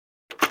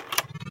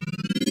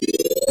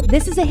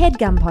This is a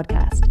HeadGum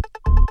podcast.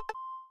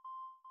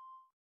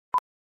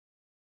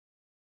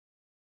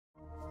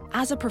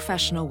 As a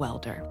professional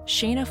welder,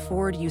 Shayna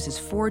Ford uses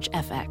Forge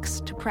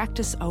FX to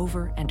practice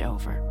over and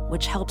over,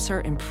 which helps her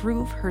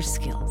improve her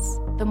skills.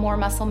 The more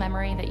muscle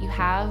memory that you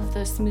have,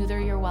 the smoother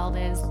your weld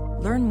is.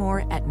 Learn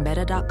more at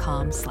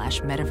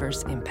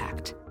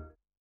meta.com/metaverseimpact.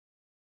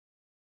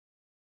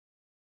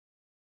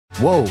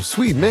 Whoa,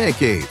 sweet man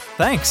cave.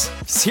 Thanks.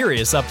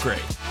 Serious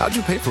upgrade. How'd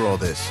you pay for all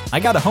this? I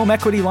got a home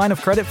equity line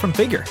of credit from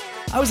Figure.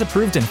 I was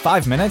approved in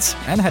 5 minutes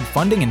and had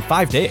funding in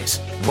 5 days.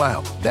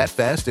 Wow, that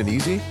fast and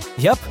easy?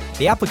 Yep,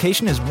 the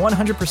application is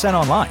 100%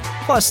 online,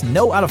 plus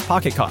no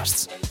out-of-pocket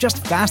costs. Just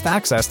fast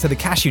access to the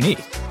cash you need.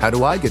 How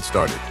do I get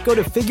started? Go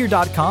to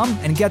Figure.com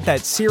and get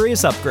that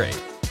serious upgrade.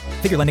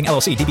 Figure Lending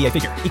LLC, DBA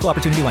Figure, Equal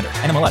Opportunity Lender,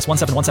 NMLS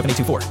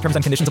 1717824. Terms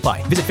and conditions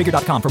apply. Visit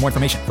Figure.com for more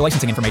information. For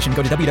licensing information,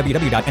 go to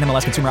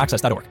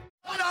www.nmlsconsumeraccess.org.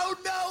 I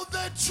don't know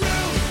the truth.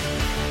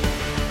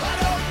 I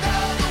don't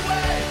know the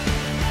way.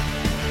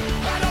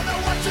 I don't know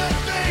what to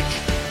think.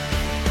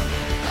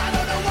 I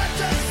don't know what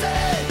to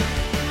say.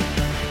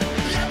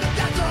 Yeah, but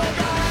that's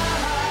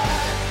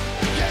alright.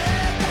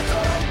 Yeah, that's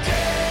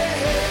okay.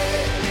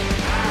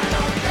 I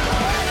don't know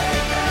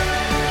anything.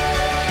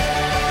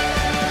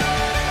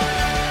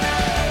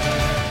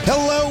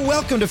 Hello,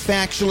 welcome to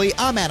Factually.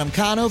 I'm Adam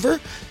Conover,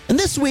 and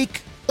this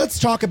week, let's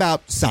talk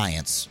about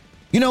science.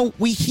 You know,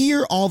 we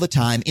hear all the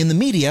time in the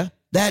media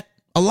that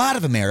a lot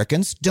of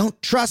Americans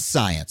don't trust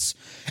science.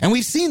 And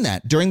we've seen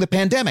that during the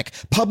pandemic.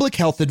 Public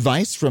health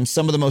advice from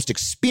some of the most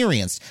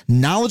experienced,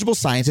 knowledgeable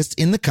scientists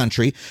in the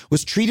country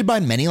was treated by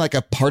many like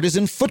a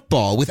partisan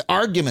football, with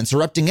arguments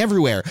erupting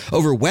everywhere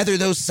over whether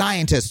those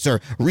scientists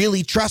are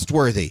really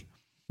trustworthy.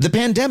 The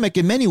pandemic,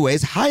 in many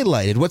ways,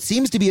 highlighted what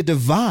seems to be a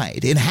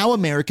divide in how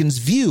Americans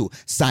view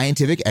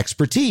scientific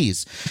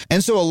expertise.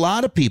 And so a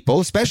lot of people,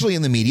 especially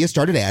in the media,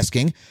 started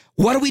asking,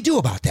 what do we do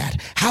about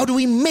that? How do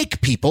we make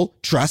people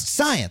trust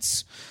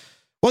science?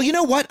 Well, you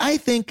know what? I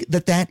think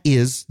that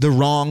is the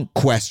wrong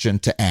question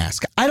to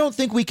ask. I don't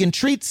think we can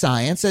treat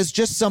science as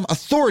just some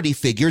authority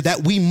figure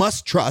that we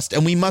must trust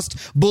and we must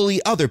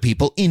bully other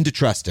people into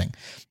trusting.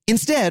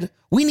 Instead,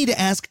 we need to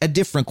ask a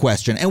different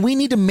question, and we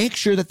need to make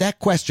sure that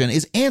question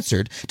is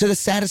answered to the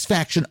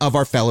satisfaction of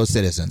our fellow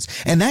citizens.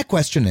 And that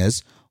question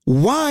is,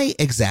 why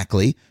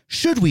exactly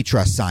should we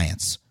trust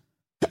science?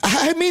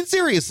 I mean,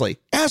 seriously,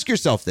 ask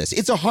yourself this.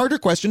 It's a harder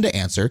question to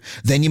answer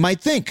than you might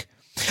think.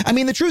 I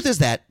mean, the truth is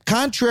that,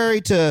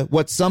 contrary to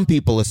what some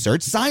people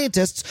assert,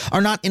 scientists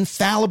are not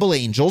infallible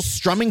angels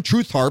strumming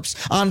truth harps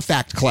on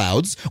fact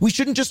clouds. We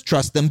shouldn't just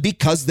trust them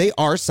because they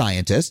are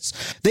scientists.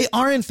 They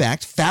are, in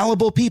fact,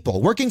 fallible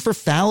people working for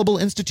fallible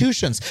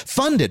institutions,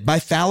 funded by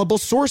fallible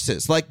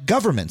sources like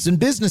governments and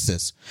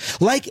businesses.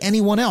 Like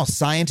anyone else,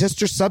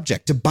 scientists are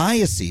subject to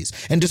biases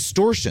and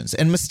distortions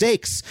and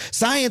mistakes.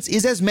 Science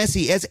is as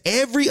messy as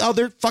every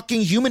other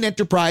fucking human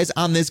enterprise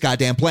on this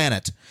goddamn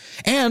planet.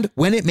 And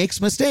when it makes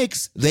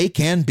mistakes, they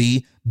can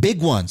be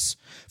big ones.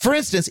 For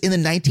instance, in the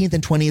 19th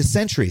and 20th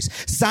centuries,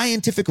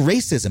 scientific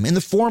racism in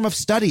the form of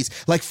studies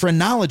like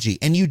phrenology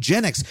and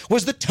eugenics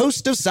was the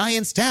toast of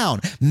science town.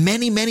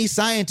 Many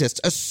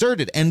scientists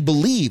asserted and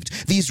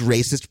believed these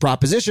racist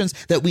propositions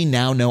that we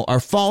now know are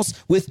false,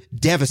 with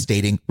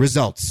devastating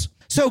results.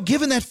 So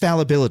given that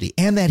fallibility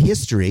and that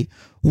history,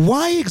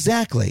 why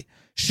exactly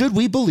should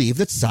we believe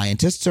that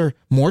scientists are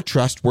more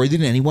trustworthy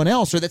than anyone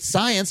else, or that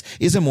science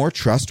is a more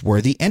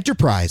trustworthy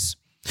enterprise?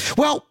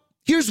 Well,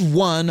 here's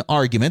one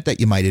argument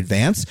that you might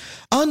advance.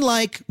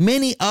 Unlike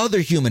many other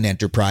human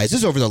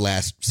enterprises over the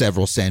last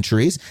several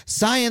centuries,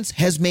 science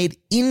has made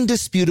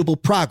indisputable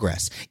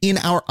progress in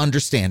our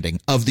understanding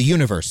of the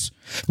universe.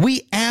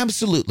 We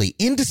absolutely,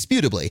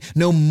 indisputably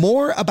know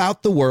more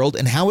about the world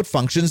and how it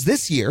functions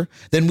this year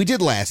than we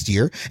did last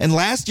year. And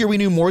last year we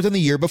knew more than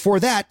the year before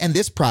that. And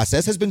this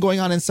process has been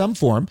going on in some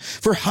form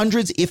for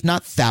hundreds, if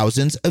not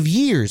thousands of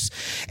years.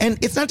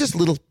 And it's not just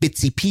little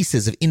bitsy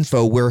pieces of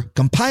info we're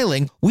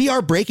compiling. We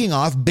are breaking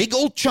off big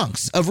old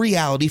chunks of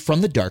reality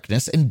from the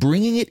darkness and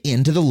bringing it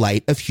into the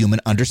light of human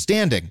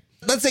understanding.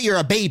 Let's say you're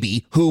a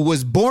baby who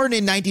was born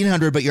in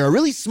 1900, but you're a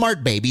really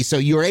smart baby, so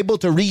you're able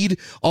to read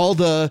all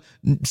the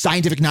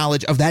scientific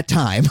knowledge of that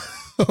time.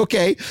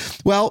 Okay,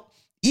 well,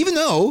 even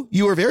though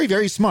you were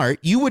very smart,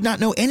 you would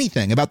not know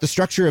anything about the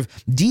structure of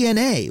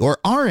DNA or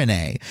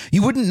RNA.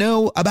 You wouldn't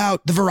know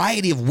about the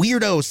variety of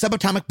weirdo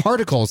subatomic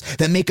particles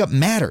that make up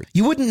matter.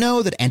 You wouldn't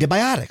know that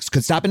antibiotics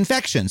could stop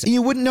infections. And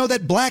you wouldn't know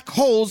that black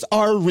holes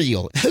are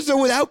real.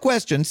 So without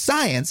question,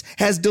 science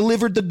has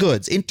delivered the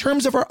goods in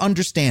terms of our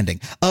understanding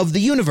of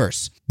the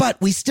universe.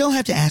 But we still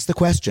have to ask the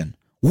question,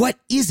 what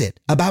is it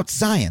about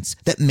science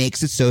that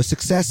makes it so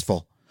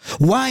successful?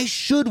 Why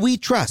should we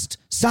trust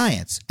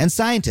science and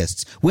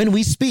scientists when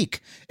we speak?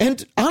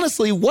 And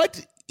honestly,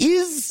 what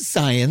is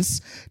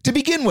science to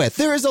begin with?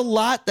 There is a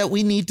lot that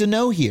we need to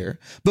know here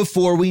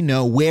before we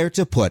know where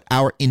to put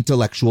our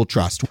intellectual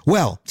trust.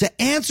 Well, to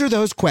answer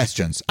those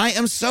questions, I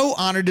am so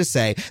honored to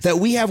say that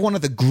we have one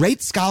of the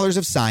great scholars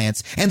of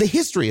science and the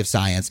history of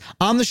science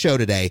on the show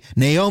today,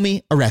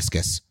 Naomi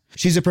Oreskes.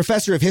 She's a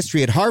professor of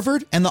history at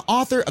Harvard and the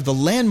author of the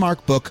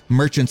landmark book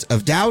Merchants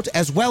of Doubt,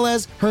 as well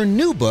as her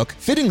new book,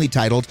 fittingly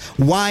titled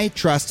Why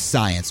Trust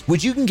Science,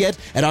 which you can get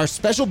at our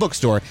special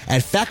bookstore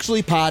at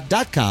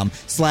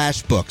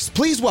factuallypod.com/books.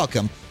 Please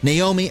welcome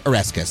Naomi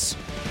Oreskes.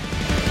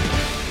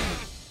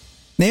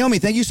 Naomi,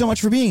 thank you so much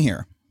for being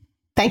here.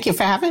 Thank you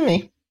for having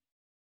me.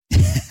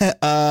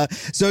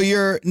 So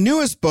your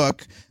newest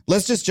book,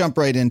 let's just jump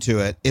right into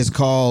it, is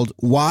called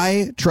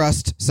Why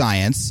Trust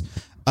Science.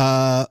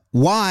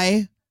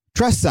 Why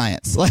trust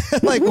science?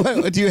 Like,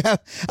 what do you have?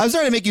 I'm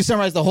sorry to make you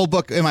summarize the whole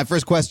book in my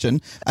first question.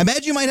 I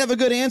imagine you might have a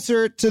good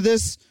answer to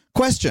this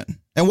question.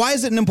 And why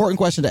is it an important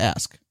question to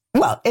ask?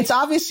 Well, it's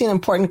obviously an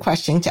important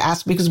question to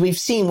ask because we've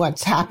seen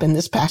what's happened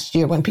this past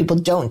year when people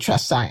don't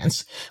trust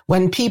science.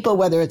 When people,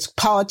 whether it's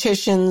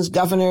politicians,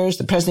 governors,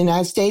 the president of the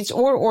United States,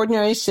 or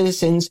ordinary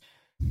citizens,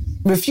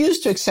 refuse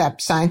to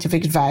accept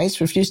scientific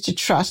advice, refuse to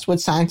trust what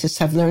scientists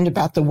have learned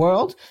about the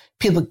world,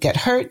 people get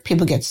hurt,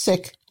 people get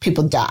sick,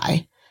 people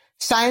die.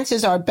 Science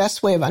is our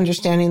best way of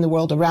understanding the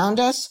world around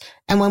us.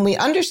 And when we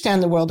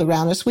understand the world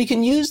around us, we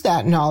can use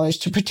that knowledge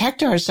to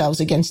protect ourselves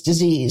against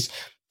disease,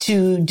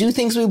 to do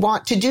things we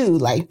want to do,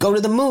 like go to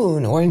the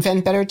moon or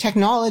invent better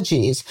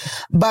technologies.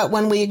 But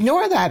when we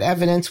ignore that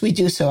evidence, we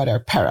do so at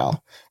our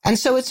peril. And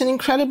so it's an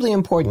incredibly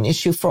important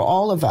issue for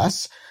all of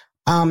us.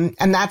 And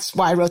that's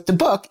why I wrote the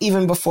book,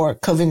 even before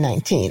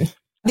COVID-19.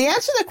 The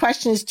answer to the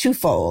question is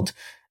twofold.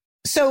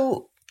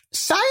 So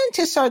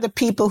scientists are the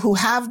people who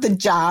have the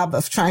job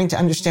of trying to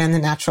understand the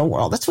natural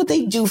world. That's what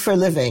they do for a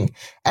living.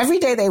 Every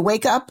day they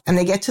wake up and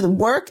they get to the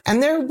work,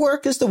 and their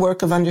work is the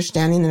work of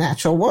understanding the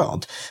natural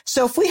world.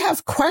 So if we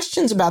have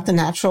questions about the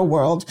natural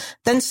world,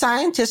 then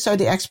scientists are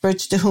the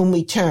experts to whom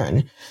we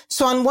turn.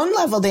 So on one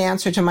level, the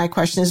answer to my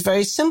question is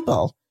very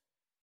simple.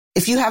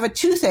 If you have a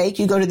toothache,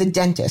 you go to the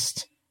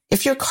dentist.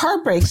 If your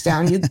car breaks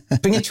down, you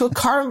bring it to a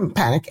car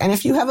mechanic. And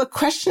if you have a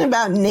question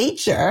about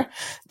nature,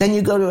 then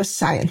you go to a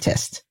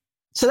scientist.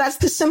 So that's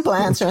the simple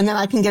answer. And then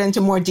I can get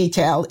into more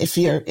detail if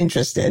you're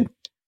interested.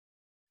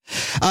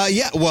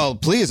 Yeah, well,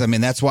 please. I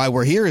mean, that's why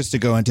we're here, is to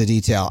go into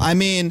detail. I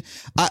mean,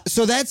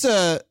 so that's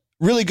a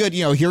really good,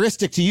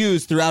 heuristic to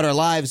use throughout our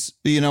lives.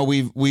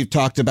 We've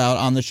talked about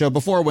on the show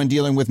before when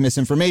dealing with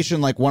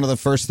misinformation, like one of the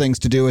first things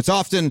to do. It's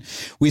often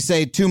we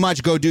say too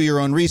much, go do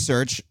your own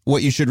research.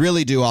 What you should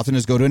really do often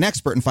is go to an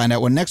expert and find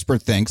out what an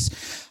expert thinks.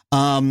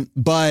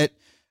 But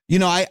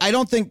I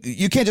don't think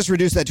you can't just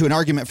reduce that to an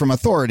argument from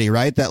authority,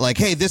 right? That like,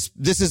 hey, this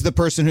is the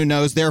person who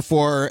knows,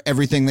 therefore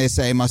everything they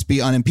say must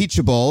be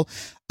unimpeachable.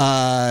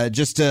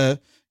 Just to,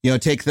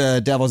 take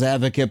the devil's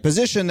advocate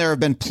position, there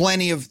have been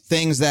plenty of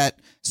things that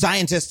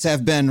scientists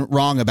have been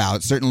wrong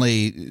about.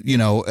 Certainly,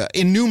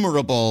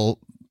 innumerable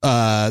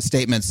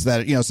statements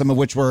that, some of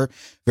which were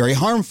very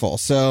harmful.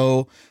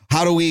 So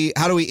how do we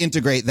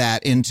integrate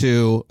that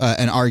into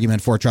an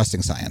argument for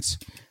trusting science?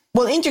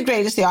 Well,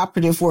 integrate is the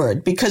operative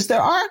word, because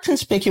there are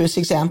conspicuous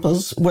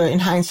examples where in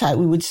hindsight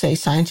we would say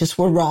scientists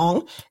were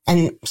wrong,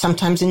 and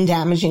sometimes in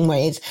damaging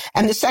ways.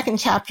 And the second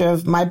chapter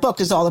of my book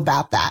is all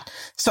about that.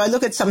 So I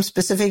look at some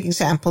specific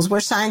examples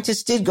where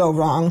scientists did go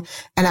wrong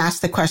and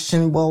ask the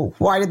question, well,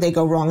 why did they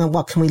go wrong and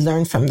what can we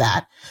learn from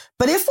that?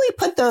 But if we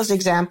put those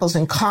examples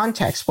in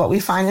context, what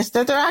we find is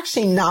that they're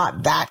actually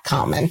not that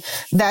common.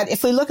 That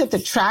if we look at the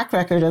track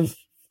record of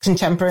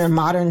contemporary and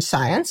modern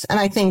science, and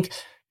I think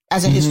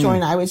as a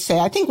historian, I would say,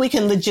 I think we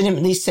can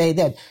legitimately say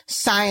that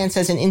science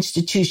as an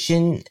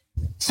institution,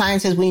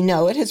 science as we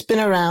know it, has been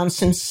around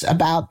since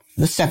about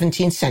the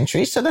 17th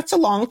century. So that's a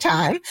long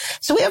time.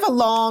 So we have a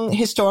long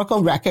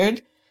historical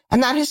record,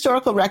 and that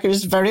historical record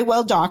is very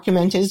well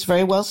documented. It's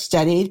very well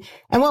studied.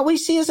 And what we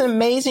see is an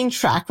amazing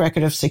track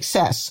record of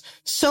success.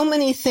 So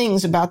many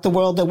things about the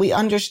world that we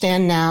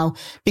understand now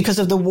because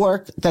of the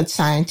work that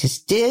scientists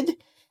did,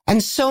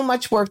 and so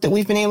much work that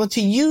we've been able to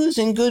use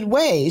in good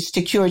ways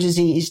to cure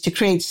disease, to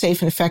create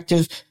safe and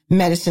effective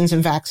medicines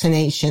and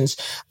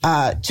vaccinations,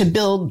 to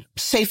build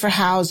safer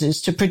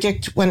houses, to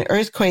predict where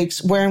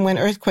and when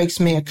earthquakes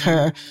may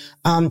occur,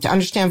 to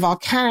understand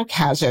volcanic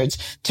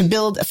hazards, to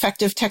build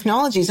effective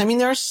technologies. I mean,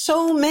 there are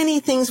so many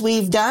things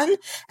we've done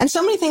and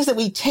so many things that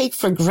we take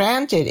for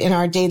granted in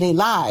our daily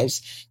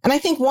lives. And I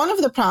think one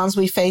of the problems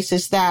we face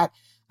is that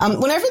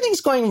when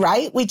everything's going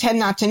right, we tend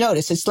not to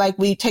notice. It's like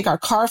we take our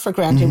car for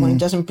granted when it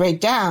doesn't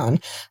break down.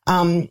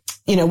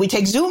 We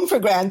take Zoom for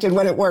granted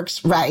when it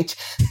works right.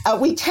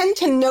 We tend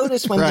to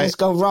notice when things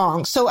go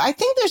wrong. So I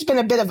think there's been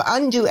a bit of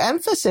undue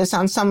emphasis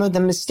on some of the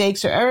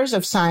mistakes or errors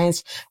of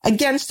science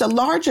against a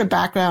larger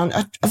background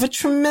of a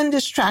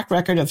tremendous track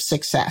record of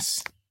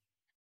success.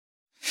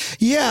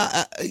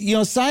 Yeah,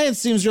 science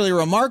seems really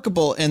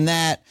remarkable in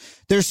that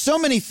there's so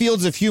many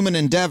fields of human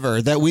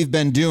endeavor that we've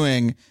been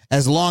doing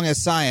as long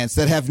as science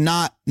that have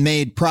not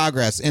made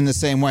progress in the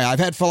same way. I've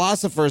had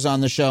philosophers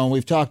on the show, and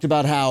we've talked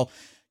about how,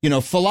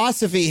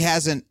 philosophy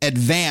hasn't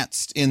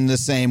advanced in the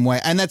same way.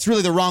 And that's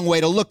really the wrong way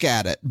to look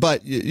at it.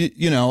 But,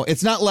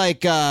 it's not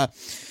like,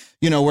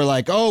 we're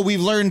like, oh,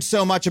 we've learned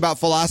so much about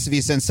philosophy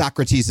since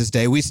Socrates'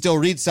 day. We still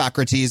read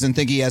Socrates and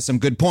think he has some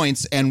good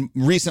points. And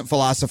recent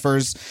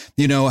philosophers,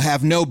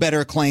 have no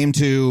better claim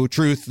to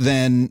truth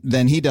than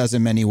he does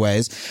in many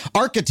ways.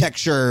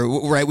 Architecture,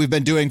 right, we've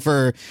been doing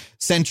for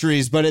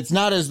centuries, but it's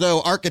not as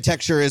though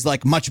architecture is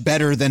like much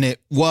better than it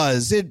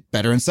was. It's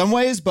better in some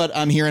ways, but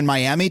I'm here in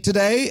Miami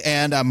today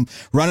and I'm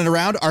running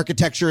around.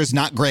 Architecture is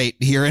not great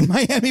here in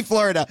Miami,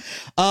 Florida.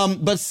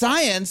 But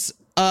science,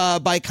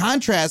 by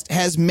contrast,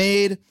 has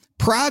made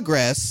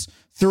progress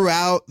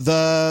throughout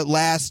the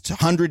last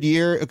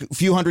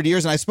few hundred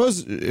years. And I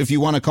suppose if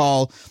you want to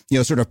call,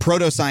 sort of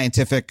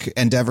proto-scientific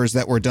endeavors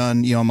that were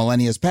done,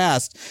 millennia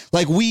past,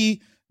 like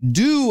we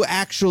do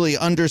actually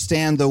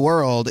understand the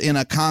world in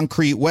a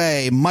concrete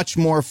way much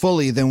more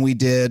fully than we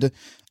did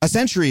a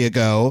century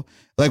ago.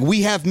 Like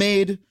we have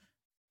made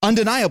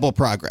undeniable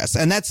progress,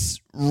 and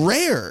that's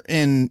rare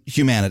in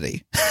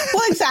humanity.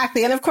 Well,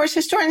 exactly. And of course,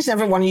 historians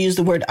never want to use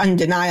the word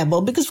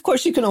undeniable because, of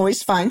course, you can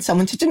always find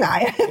someone to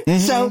deny it. Mm-hmm.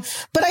 So,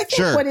 but I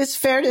think what is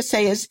fair to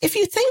say is if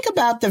you think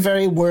about the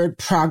very word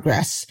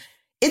progress,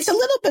 it's a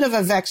little bit of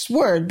a vexed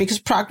word because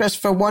progress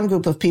for one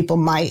group of people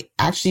might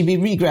actually be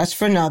regress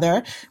for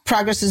another.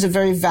 Progress is a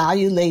very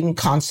value-laden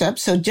concept.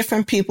 So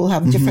different people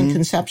have different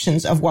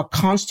conceptions of what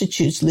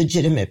constitutes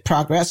legitimate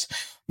progress.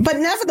 But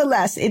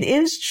nevertheless, it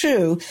is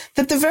true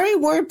that the very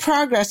word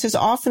progress is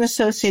often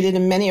associated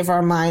in many of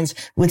our minds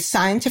with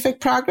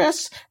scientific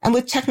progress and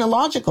with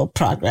technological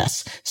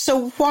progress.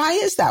 So why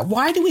is that?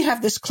 Why do we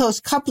have this close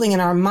coupling in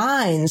our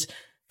minds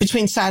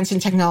between science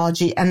and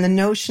technology and the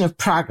notion of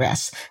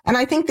progress? And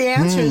I think the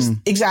answer is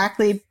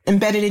exactly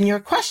embedded in your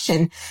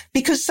question,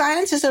 because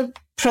science is a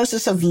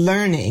process of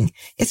learning.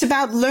 It's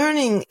about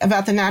learning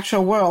about the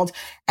natural world.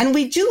 And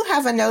we do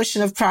have a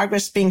notion of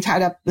progress being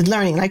tied up with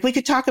learning. Like we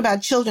could talk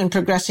about children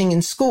progressing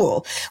in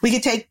school. We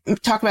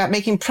could talk about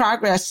making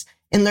progress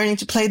in learning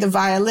to play the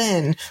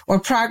violin or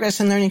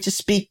progress in learning to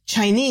speak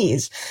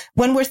Chinese.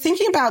 When we're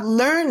thinking about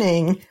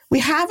learning, we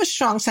have a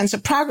strong sense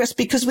of progress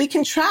because we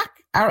can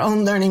track our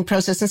own learning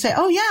process and say,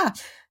 oh yeah,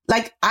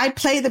 like I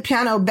play the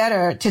piano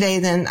better today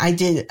than I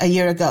did a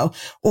year ago,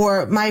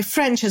 or my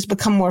French has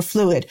become more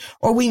fluid,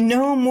 or we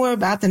know more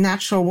about the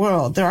natural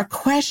world. There are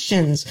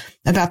questions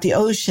about the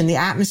ocean, the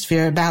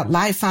atmosphere, about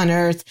life on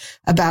Earth,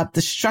 about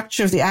the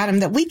structure of the atom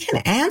that we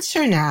can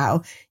answer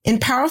now in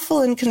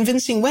powerful and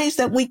convincing ways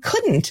that we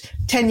couldn't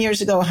 10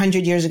 years ago,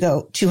 100 years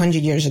ago,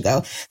 200 years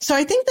ago. So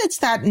I think that's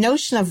that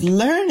notion of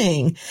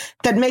learning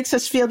that makes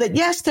us feel that,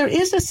 yes, there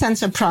is a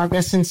sense of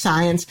progress in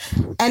science.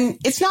 And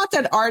it's not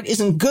that art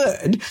isn't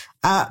good,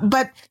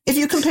 but if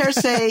you compare,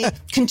 say,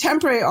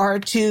 contemporary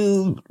art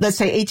to, let's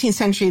say, 18th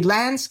century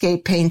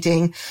landscape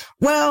painting,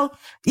 well,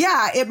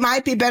 yeah, it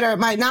might be better. It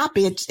might not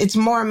be. It's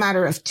more a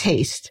matter of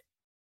taste.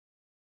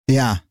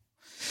 Yeah.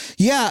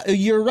 Yeah,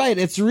 you're right.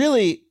 It's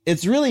really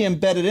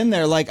embedded in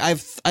there. Like I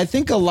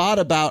think a lot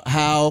about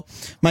how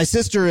my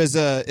sister is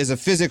a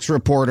physics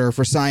reporter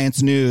for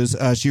Science News.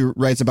 She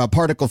writes about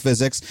particle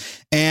physics,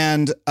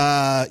 and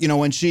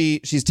when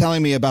she's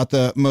telling me about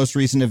the most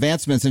recent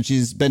advancements, and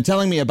she's been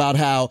telling me about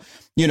how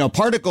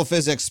particle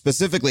physics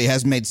specifically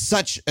has made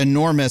such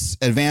enormous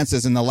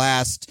advances in the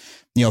last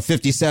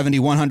 50, 70,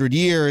 100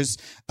 years,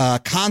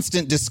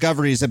 constant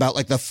discoveries about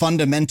like the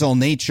fundamental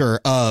nature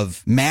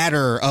of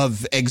matter,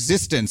 of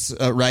existence,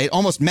 right?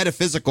 Almost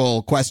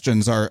metaphysical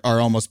questions are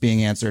almost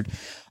being answered.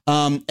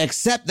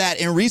 Except that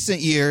in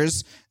recent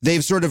years,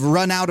 they've sort of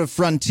run out of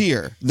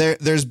frontier.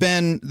 There's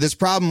been this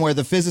problem where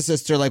the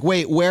physicists are like,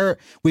 wait,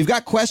 we've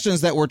got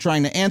questions that we're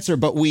trying to answer,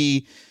 but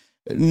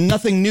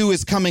nothing new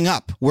is coming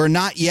up. We're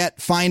not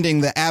yet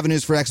finding the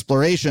avenues for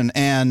exploration.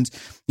 And,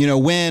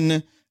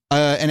 when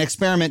an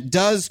experiment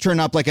does turn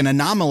up like an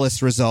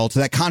anomalous result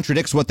that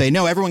contradicts what they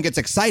know, everyone gets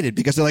excited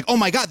because they're like, oh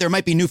my God, there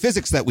might be new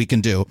physics that we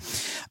can do.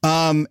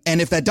 And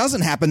if that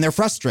doesn't happen, they're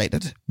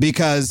frustrated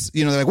because,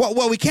 they're like,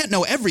 well, we can't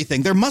know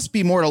everything. There must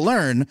be more to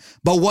learn,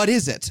 but what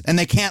is it? And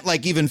they can't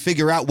like even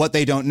figure out what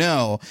they don't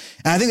know.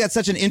 And I think that's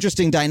such an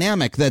interesting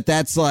dynamic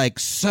that's like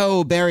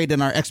so buried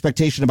in our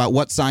expectation about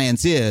what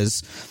science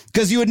is.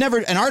 Because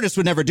an artist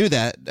would never do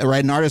that,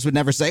 right? An artist would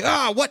never say,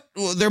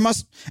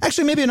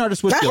 maybe an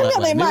artist would feel that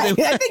way. They might.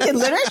 I think in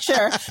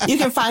literature, you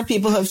can find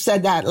people who have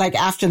said that, like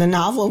after the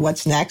novel,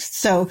 what's next?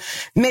 So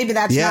maybe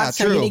that's not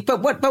so unique.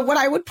 But what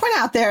I would point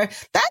out there,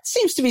 that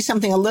seems to be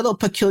something a little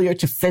peculiar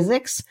to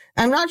physics.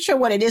 I'm not sure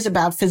what it is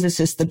about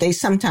physicists that they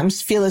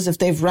sometimes feel as if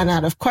they've run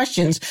out of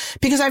questions,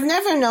 because I've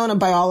never known a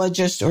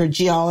biologist or a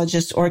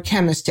geologist or a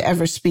chemist to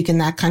ever speak in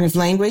that kind of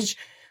language.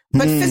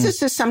 But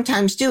physicists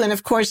sometimes do. And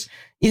of course,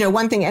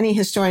 one thing any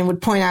historian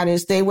would point out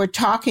is they were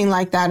talking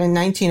like that in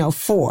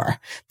 1904.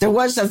 There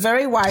was a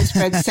very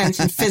widespread sense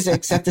in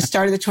physics at the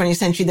start of the 20th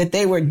century that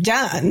they were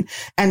done.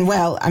 And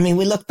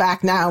we look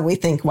back now, we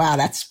think, wow,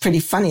 that's pretty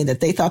funny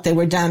that they thought they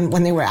were done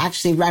when they were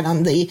actually right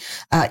on the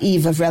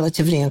eve of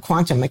relativity and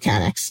quantum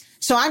mechanics.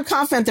 So I'm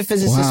confident the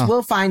physicists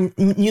will find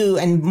new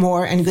and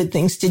more and good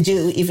things to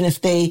do, even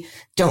if they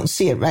don't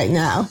see it right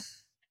now.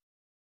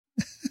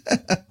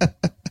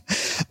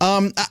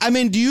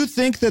 Do you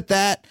think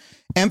that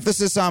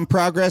emphasis on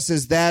progress,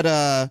 is that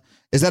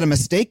a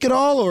mistake at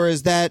all, or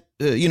is that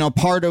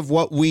part of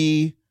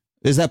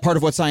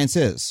what science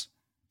is?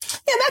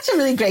 Yeah, that's a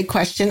really great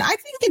question. I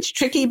think it's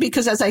tricky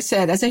because, as I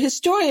said, as a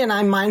historian,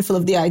 I'm mindful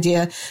of the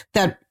idea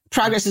that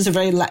progress is a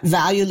very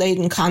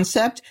value-laden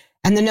concept.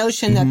 And the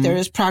notion that there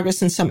is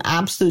progress in some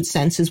absolute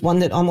sense is one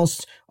that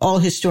almost all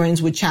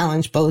historians would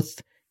challenge,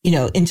 both,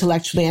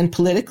 intellectually and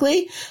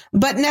politically.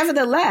 But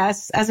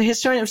nevertheless, as a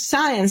historian of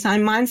science,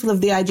 I'm mindful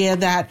of the idea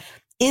that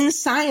in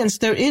science,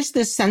 there is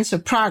this sense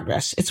of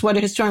progress. It's what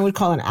a historian would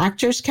call an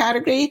actors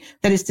category.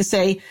 That is to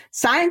say,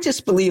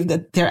 scientists believe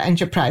that their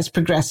enterprise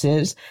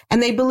progresses,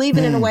 and they believe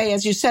it in a way,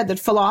 as you said, that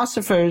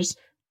philosophers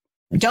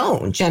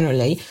don't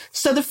generally.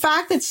 So the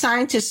fact that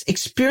scientists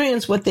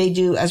experience what they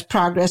do as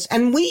progress,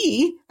 and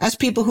we, as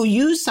people who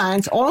use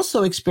science,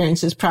 also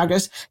experience as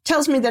progress,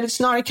 tells me that it's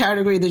not a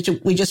category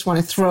that we just want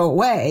to throw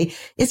away.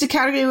 It's a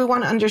category we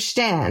want to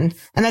understand.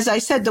 And as I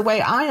said, the way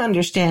I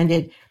understand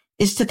it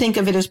is to think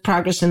of it as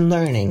progress in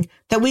learning,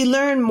 that we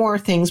learn more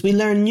things, we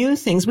learn new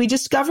things, we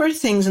discover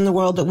things in the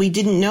world that we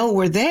didn't know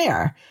were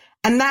there.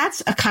 And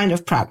that's a kind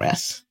of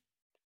progress.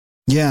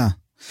 Yeah.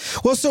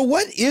 Well, so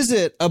what is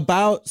it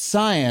about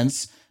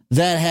science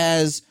that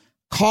has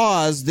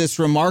caused this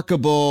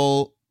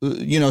remarkable,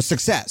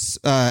 success,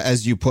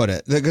 as you put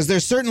it? Because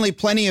there's certainly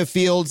plenty of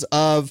fields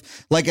of,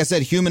 like I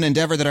said, human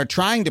endeavor that are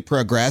trying to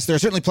progress. There are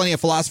certainly plenty of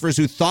philosophers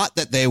who thought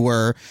that they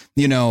were,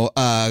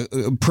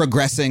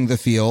 progressing the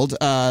field.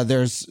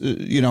 There's,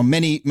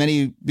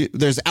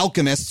 there's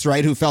alchemists,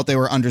 right, who felt they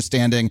were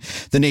understanding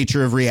the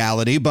nature of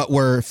reality, but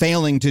were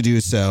failing to do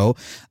so.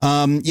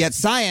 Yet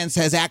science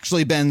has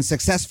actually been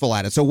successful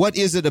at it. So what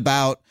is it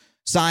about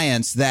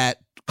science that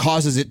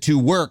causes it to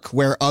work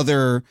where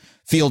other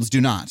fields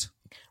do not?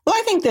 Well,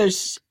 I think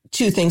there's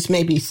two things,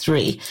 maybe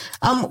three.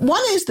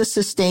 One is the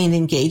sustained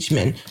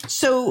engagement.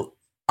 So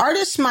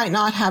artists might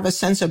not have a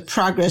sense of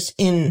progress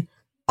in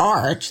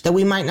art, that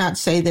we might not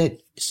say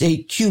that, say,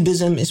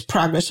 cubism is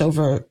progress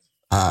over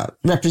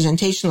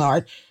representational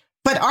art,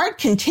 but art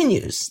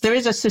continues. There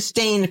is a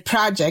sustained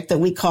project that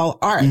we call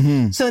art.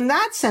 So in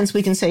that sense,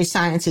 we can say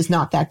science is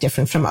not that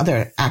different from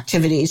other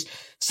activities.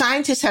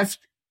 Scientists have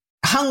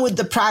hung with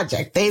the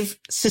project. They've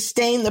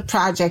sustained the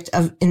project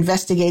of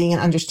investigating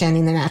and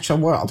understanding the natural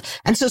world.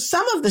 And so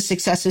some of the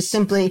success is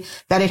simply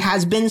that it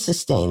has been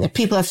sustained, that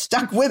people have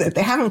stuck with it.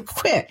 They haven't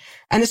quit.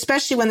 And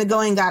especially when the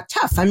going got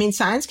tough. I mean,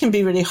 science can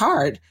be really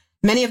hard.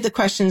 Many of the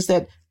questions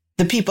that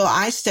the people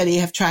I study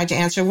have tried to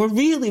answer were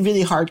really,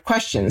 really hard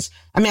questions.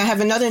 I mean, I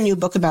have another new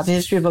book about the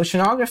history of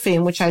oceanography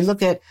in which I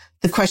look at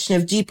the question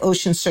of deep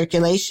ocean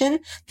circulation.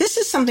 This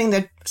is something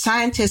that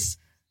scientists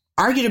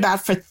argued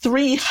about for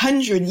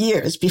 300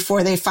 years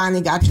before they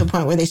finally got to a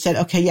point where they said,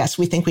 okay, yes,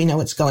 we think we know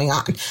what's going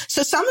on.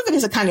 So some of it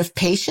is a kind of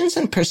patience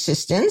and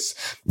persistence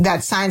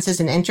that science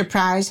as an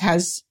enterprise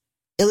has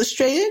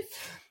illustrated.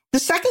 The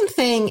second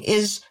thing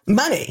is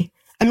money.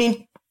 I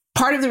mean,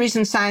 part of the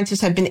reason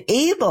scientists have been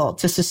able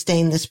to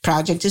sustain this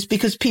project is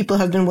because people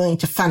have been willing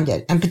to fund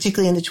it, and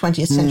particularly in the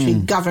 20th century,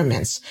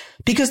 governments,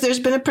 because there's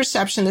been a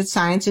perception that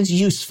science is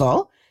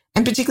useful,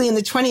 and particularly in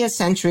the 20th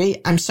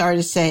century, I'm sorry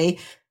to say,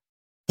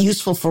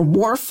 useful for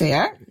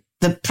warfare.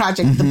 The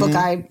project, the book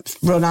I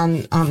wrote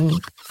on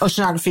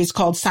oceanography is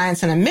called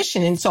Science and a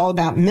Mission, and it's all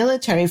about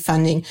military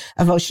funding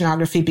of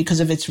oceanography because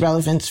of its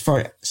relevance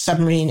for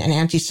submarine and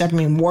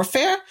anti-submarine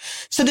warfare.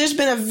 So there's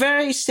been a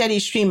very steady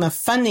stream of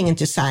funding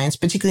into science,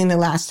 particularly in the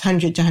last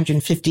 100 to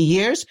 150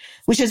 years,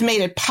 which has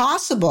made it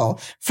possible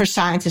for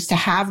scientists to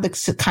have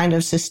the kind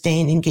of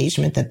sustained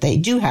engagement that they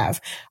do have.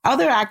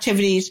 Other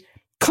activities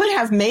could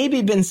have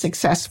maybe been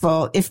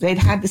successful if they'd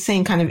had the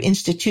same kind of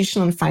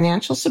institutional and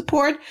financial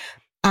support.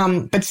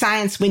 But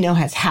science, we know,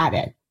 has had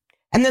it.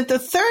 And then the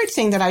third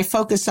thing that I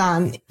focus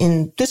on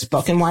in this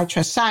book, and Why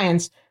Trust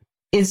Science,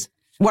 is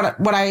what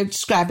I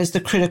describe as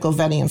the critical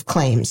vetting of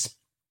claims.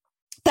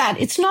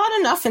 That it's not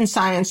enough in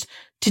science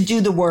to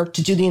do the work,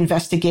 to do the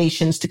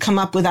investigations, to come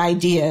up with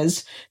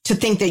ideas, to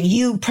think that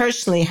you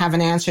personally have an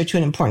answer to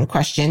an important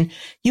question.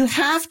 You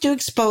have to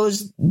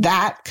expose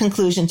that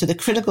conclusion to the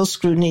critical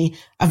scrutiny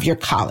of your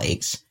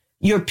colleagues,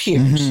 your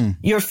peers,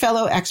 your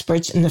fellow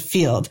experts in the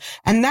field.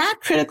 And that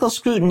critical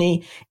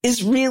scrutiny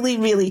is really,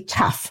 really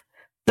tough.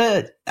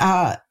 The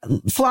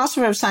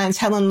philosopher of science,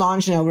 Helen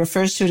Longino,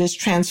 refers to it as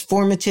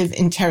transformative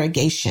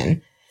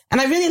interrogation. And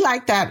I really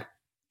like that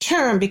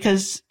term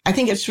because I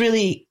think it's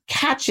really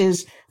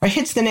catches or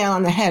hits the nail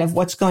on the head of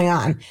what's going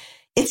on.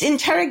 It's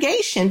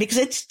interrogation because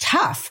it's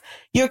tough.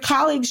 Your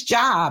colleagues'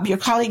 job, your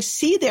colleagues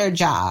see their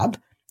job,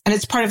 and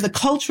it's part of the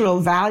cultural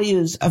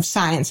values of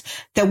science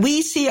that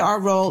we see our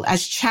role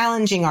as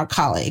challenging our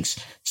colleagues.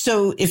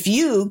 So if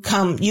you,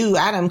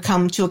 Adam,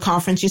 come to a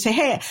conference, you say,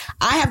 hey,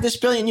 I have this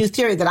brilliant new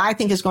theory that I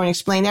think is going to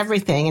explain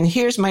everything, and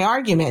here's my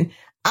argument.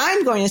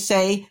 I'm going to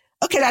say,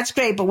 okay, that's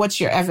great, but what's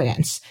your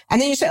evidence?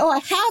 And then you say, oh, I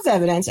have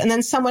evidence. And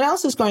then someone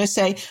else is going to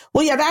say,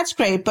 well, yeah, that's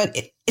great, but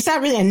is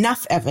that really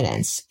enough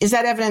evidence? Is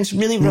that evidence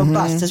really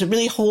robust? Does it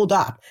really hold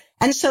up?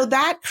 And so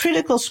that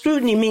critical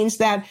scrutiny means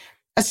that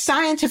a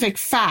scientific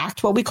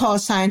fact, what we call a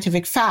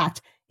scientific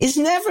fact, is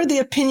never the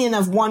opinion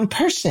of one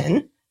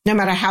person, no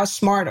matter how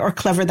smart or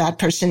clever that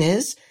person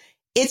is.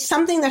 It's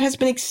something that has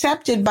been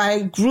accepted by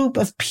a group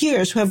of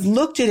peers who have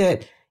looked at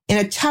it in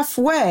a tough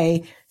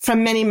way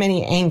from many,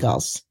 many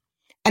angles.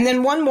 And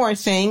then one more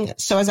thing.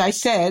 So as I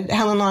said,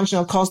 Helen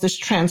Longino calls this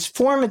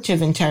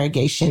transformative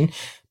interrogation,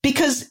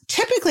 because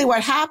typically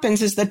what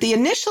happens is that the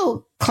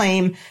initial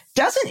claim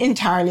doesn't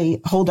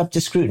entirely hold up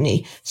to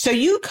scrutiny. So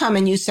you come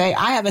and you say,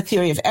 I have a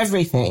theory of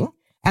everything.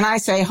 And I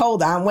say,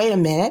 hold on, wait a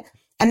minute.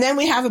 And then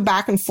we have a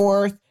back and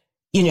forth.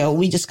 You know,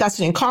 we discuss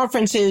it in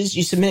conferences.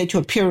 You submit it to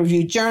a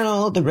peer-reviewed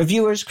journal. The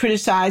reviewers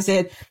criticize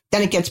it.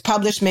 Then it gets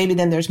published. Maybe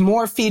then there's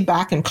more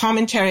feedback and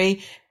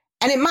commentary.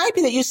 And it might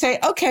be that you say,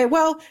 okay,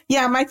 well,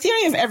 yeah, my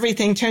theory of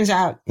everything turns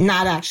out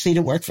not actually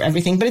to work for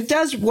everything, but it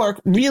does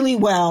work really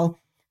well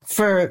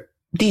for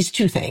these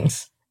two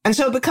things. And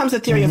so it becomes a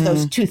theory of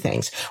those two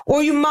things.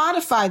 Or you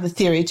modify the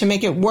theory to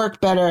make it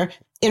work better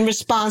in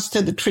response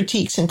to the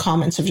critiques and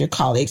comments of your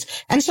colleagues.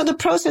 And so the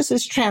process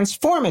is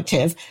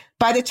transformative.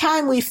 By the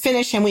time we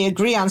finish and we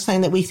agree on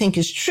something that we think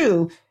is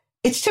true,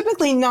 it's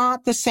typically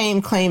not the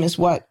same claim as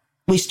what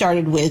we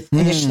started with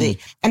initially.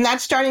 And that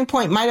starting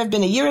point might have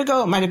been a year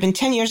ago. It might have been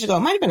 10 years ago.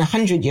 It might have been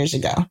 100 years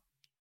ago.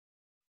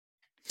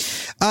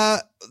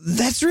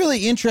 That's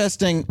really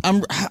interesting.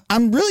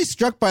 I'm really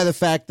struck by the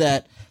fact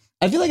that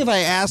I feel like if I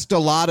asked a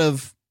lot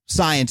of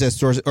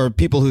scientists or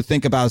people who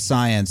think about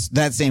science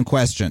that same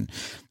question,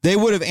 they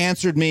would have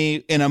answered me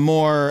in a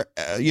more,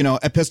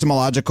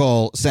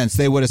 epistemological sense.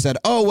 They would have said,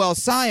 oh, well,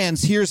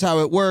 science, here's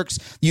how it works.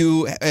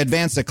 You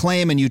advance a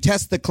claim and you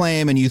test the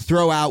claim and you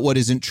throw out what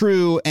isn't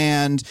true.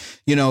 And,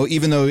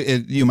 even though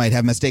you might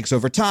have mistakes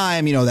over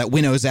time, that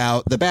winnows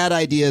out the bad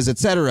ideas, et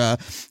cetera.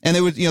 And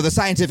they would, the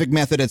scientific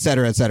method, et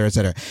cetera, et cetera, et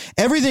cetera.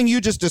 Everything you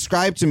just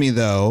described to me,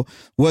 though,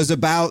 was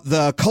about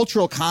the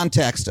cultural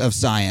context of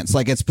science,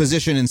 like its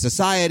position in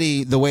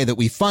society, the way that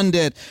we fund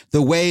it,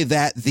 the way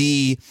that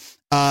the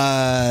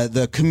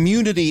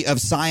community of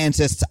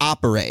scientists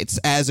operates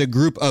as a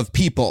group of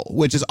people,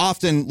 which is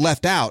often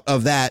left out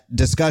of that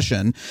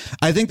discussion.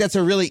 I think that's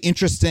a really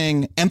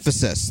interesting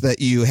emphasis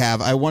that you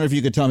have. I wonder if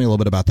you could tell me a little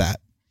bit about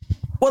that.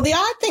 Well, the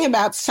odd thing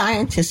about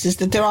scientists is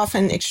that they're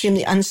often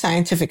extremely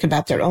unscientific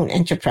about their own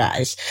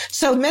enterprise.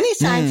 So many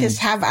scientists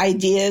have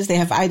ideas, they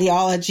have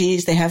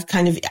ideologies, they have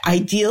kind of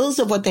ideals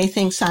of what they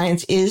think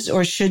science is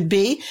or should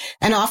be.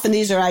 And often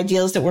these are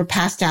ideals that were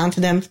passed down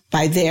to them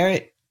by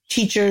their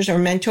teachers or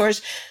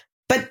mentors,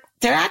 but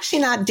they're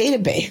actually not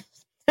database.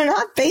 They're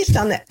not based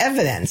on the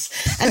evidence.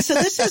 And so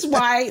this is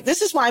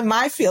why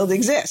my field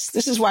exists.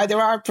 This is why there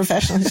are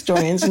professional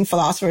historians and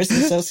philosophers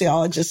and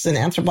sociologists and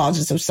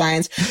anthropologists of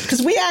science,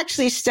 because we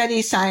actually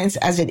study science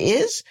as it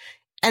is.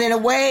 And in a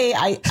way,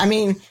 I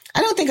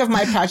don't think of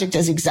my project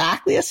as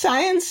exactly a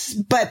science,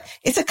 but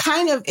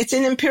it's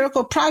an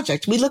empirical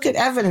project. We look at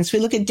evidence, we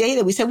look at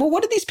data, we say, well,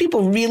 what are these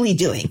people really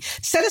doing?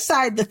 Set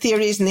aside the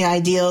theories and the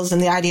ideals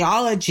and the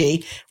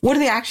ideology. What are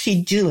they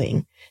actually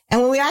doing? And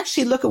when we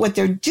actually look at what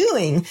they're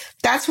doing,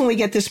 that's when we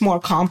get this more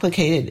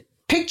complicated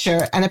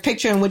picture, and a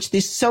picture in which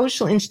these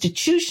social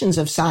institutions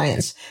of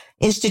science,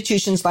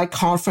 institutions like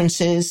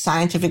conferences,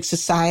 scientific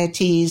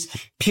societies,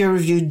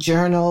 peer-reviewed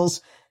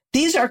journals,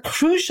 these are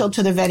crucial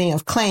to the vetting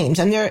of claims.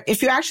 And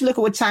if you actually look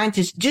at what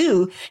scientists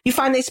do, you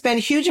find they spend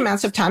huge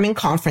amounts of time in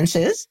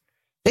conferences.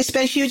 They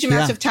spend huge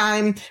amounts of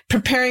time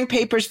preparing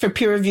papers for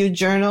peer-reviewed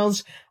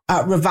journals,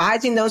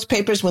 revising those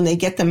papers when they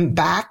get them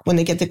back, when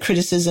they get the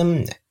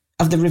criticism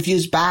of the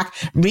reviews back,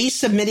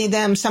 resubmitting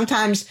them.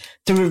 Sometimes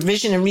the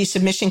revision and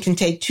resubmission can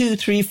take 2,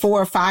 3,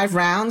 4, 5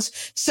 rounds.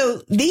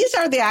 So these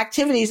are the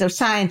activities of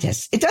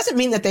scientists. It doesn't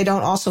mean that they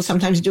don't also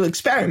sometimes do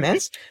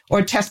experiments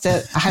or test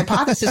a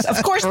hypothesis.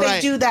 Of course,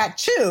 they do that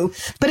too,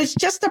 but it's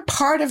just a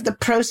part of the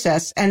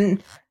process.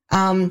 And,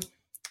 well,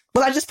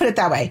 I just put it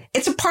that way.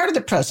 It's a part of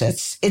the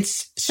process.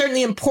 It's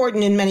certainly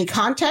important in many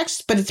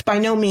contexts, but it's by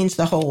no means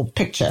the whole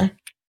picture.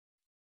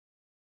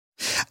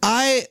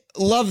 I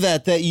love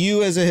that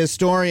you as a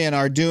historian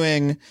are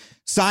doing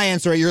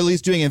science, or you're at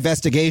least doing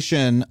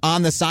investigation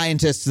on the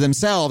scientists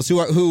themselves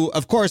who,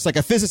 of course, like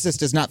a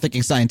physicist is not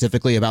thinking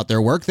scientifically about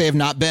their work. They have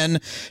not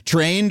been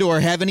trained or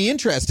have any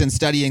interest in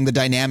studying the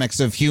dynamics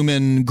of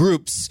human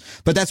groups,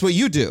 but that's what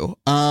you do.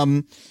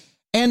 And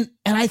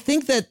I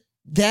think that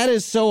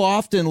is so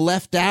often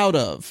left out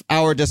of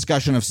our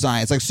discussion of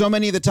science. Like so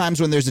many of the times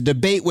when there's a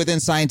debate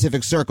within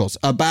scientific circles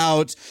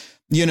about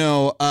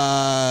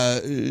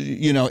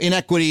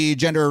inequity,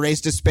 gender or race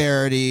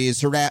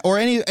disparities, or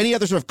any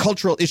other sort of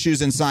cultural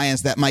issues in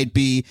science that might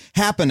be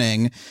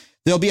happening,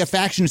 there'll be a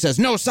faction who says,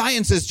 no,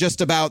 science is just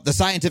about the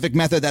scientific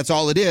method. That's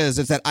all it is.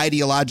 It's that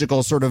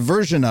ideological sort of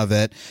version of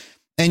it.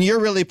 And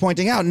you're really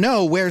pointing out,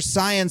 no, where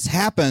science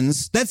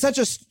happens, that's such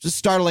a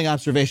startling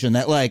observation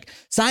that like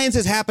science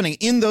is happening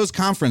in those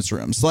conference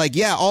rooms. Like,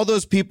 yeah, all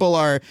those people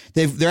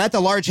they're at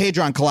the Large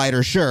Hadron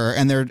Collider, sure,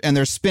 and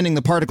they're spinning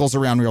the particles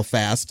around real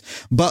fast.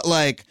 But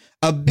like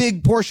a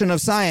big portion of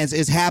science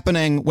is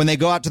happening when they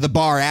go out to the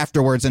bar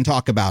afterwards and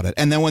talk about it.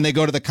 And then when they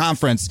go to the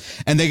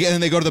conference and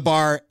they go to the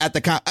bar at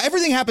the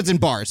everything happens in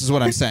bars is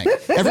what I'm saying.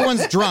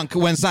 Everyone's drunk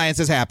when science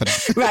is happening.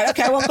 Right.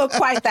 Okay. I won't go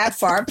quite that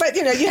far, but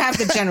you have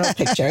the general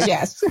picture.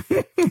 Yes.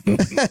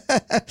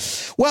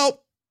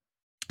 Well,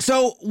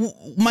 so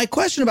my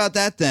question about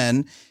that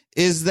then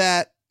is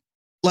that,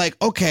 like,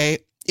 okay,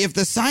 if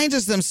the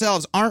scientists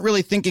themselves aren't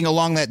really thinking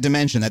along that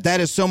dimension, that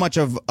is so much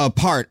of a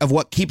part of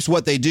what keeps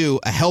what they do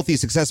a healthy,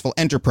 successful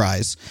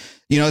enterprise,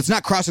 it's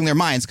not crossing their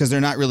minds because they're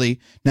not really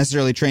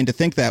necessarily trained to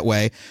think that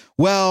way.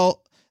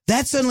 Well,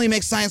 that suddenly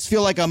makes science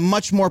feel like a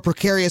much more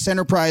precarious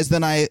enterprise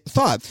than I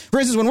thought. For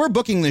instance, when we're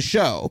booking the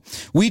show,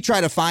 we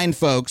try to find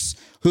folks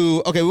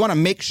who, we want to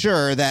make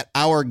sure that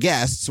our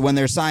guests, when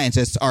they're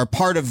scientists, are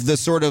part of the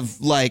sort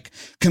of like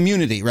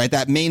community, right?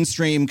 That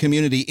mainstream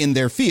community in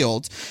their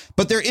field.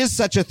 But there is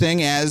such a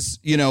thing as,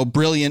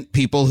 brilliant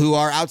people who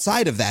are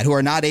outside of that, who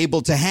are not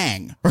able to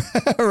hang,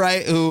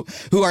 right? Who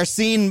are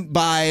seen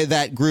by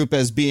that group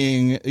as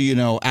being,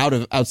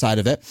 outside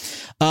of it.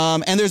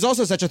 And there's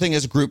also such a thing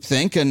as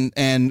groupthink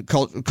and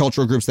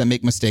cultural groups that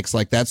make mistakes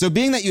like that. So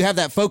being that you have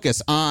that focus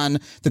on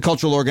the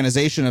cultural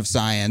organization of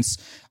science,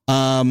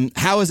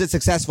 how is it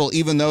successful,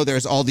 even though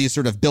there's all these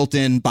sort of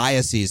built-in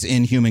biases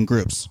in human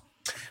groups?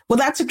 Well,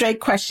 that's a great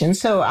question.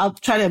 So I'll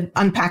try to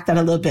unpack that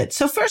a little bit.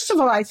 So first of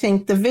all, I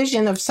think the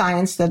vision of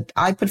science that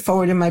I put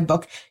forward in my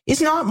book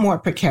is not more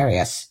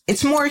precarious.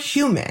 It's more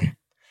human.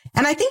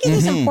 And I think it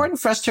is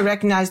important for us to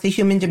recognize the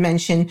human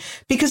dimension,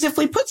 because if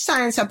we put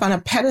science up on a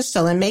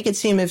pedestal and make it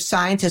seem as if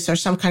scientists are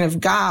some kind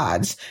of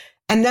gods,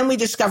 and then we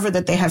discover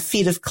that they have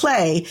feet of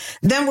clay,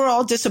 then we're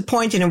all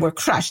disappointed and we're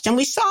crushed. And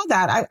we saw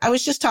that. I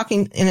was just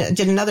did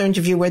another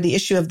interview where the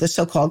issue of the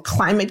so-called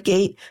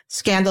ClimateGate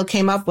scandal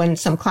came up when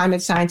some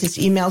climate scientists'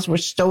 emails were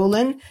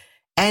stolen.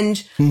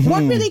 And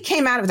what really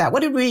came out of that? What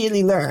did we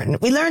really learn?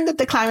 We learned that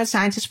the climate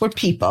scientists were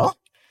people.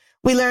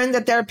 We learned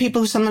that there are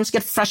people who sometimes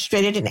get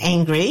frustrated and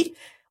angry.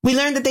 We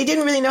learned that they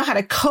didn't really know how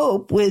to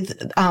cope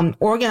with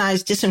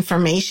organized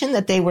disinformation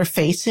that they were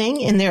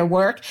facing in their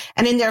work.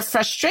 And in their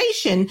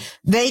frustration,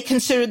 they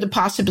considered the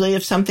possibility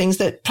of some things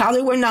that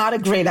probably were not a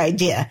great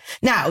idea.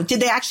 Now, did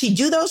they actually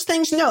do those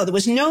things? No, there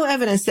was no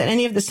evidence that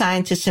any of the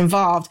scientists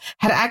involved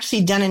had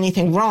actually done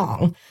anything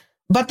wrong.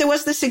 But there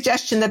was the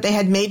suggestion that they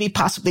had maybe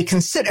possibly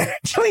considered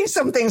doing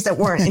some things that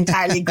weren't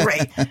entirely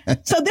great.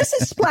 So this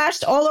is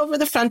splashed all over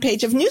the front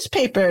page of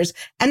newspapers.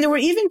 And there were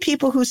even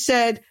people who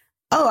said,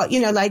 oh,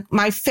 like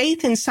my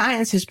faith in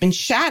science has been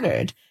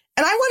shattered.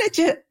 And I wanted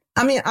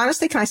to,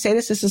 honestly, can I say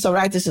this? This is all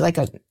right. This is like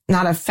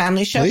not a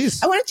family show.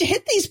 Please. I wanted to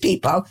hit these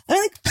people. I'm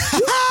like,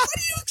 what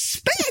do you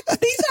expect?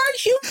 These are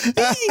human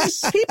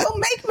beings. People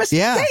make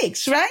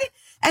mistakes, right?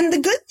 And the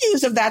good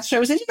news of that story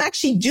was they didn't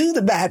actually do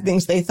the bad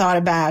things they thought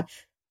about,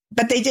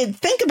 but they did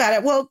think about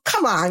it. Well,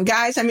 come on,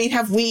 guys.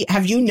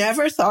 Have you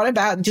never thought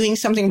about doing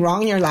something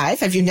wrong in your life?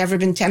 Have you never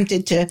been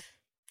tempted to,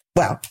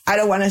 well, I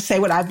don't want to say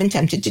what I've been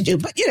tempted to do,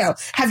 but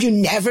have you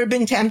never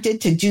been tempted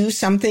to do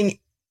something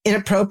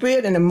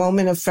inappropriate in a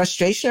moment of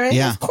frustration or anything?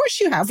 Yeah. Of course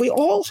you have. We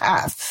all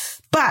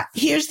have. But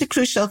here's the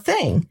crucial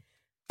thing.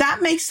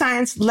 That makes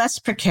science less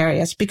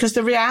precarious, because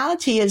the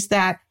reality is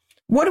that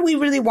what do we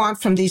really want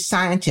from these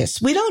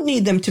scientists? We don't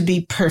need them to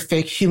be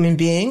perfect human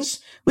beings.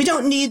 We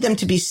don't need them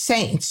to be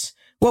saints.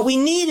 What we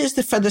need is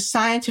for the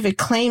scientific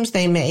claims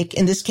they make,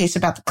 in this case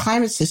about the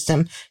climate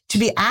system, to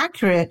be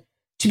accurate,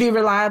 to be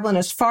reliable, and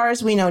as far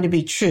as we know, to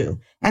be true.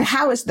 And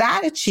how is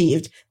that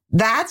achieved?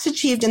 That's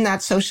achieved in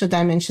that social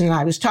dimension that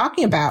I was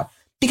talking about,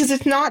 because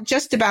it's not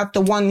just about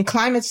the one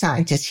climate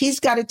scientist.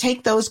 He's got to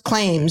take those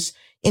claims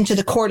into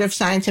the court of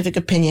scientific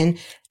opinion,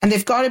 and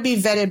they've got to be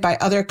vetted by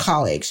other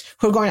colleagues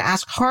who are going to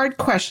ask hard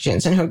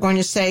questions and who are going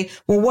to say,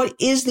 well, what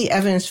is the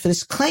evidence for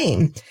this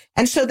claim?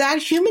 And so that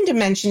human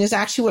dimension is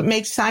actually what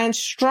makes science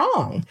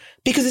strong,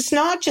 because it's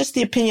not just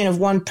the opinion of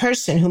one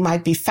person who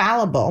might be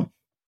fallible,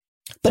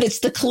 but it's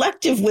the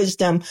collective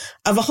wisdom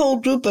of a whole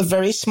group of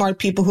very smart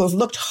people who have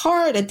looked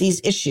hard at these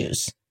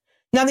issues.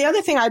 Now, the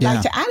other thing I'd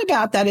like to add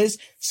about that is,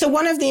 so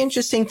one of the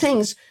interesting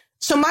things,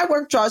 so my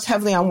work draws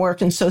heavily on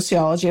work in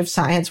sociology of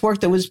science, work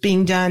that was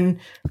being done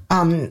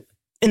in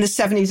the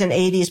 70s and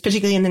 80s,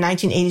 particularly in the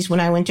 1980s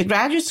when I went to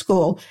graduate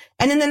school.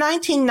 And in the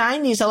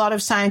 1990s, a lot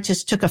of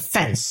scientists took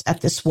offense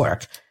at this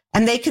work.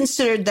 And they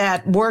considered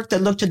that work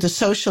that looked at the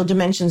social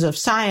dimensions of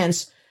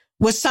science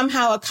was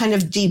somehow a kind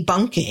of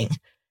debunking.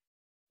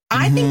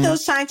 I think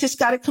those scientists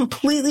got it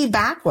completely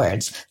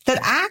backwards, that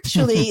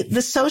actually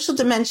the social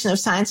dimension of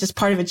science is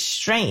part of its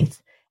strength.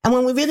 And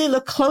when we really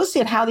look closely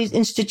at how these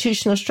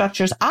institutional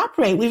structures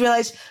operate, we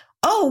realize,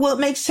 oh, well, it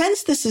makes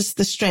sense this is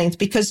the strength,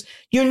 because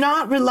you're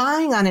not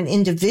relying on an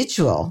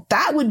individual.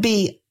 That would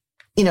be,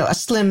 a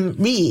slim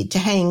reed to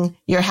hang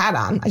your hat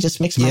on. I just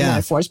mixed my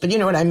metaphors, but you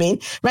know what I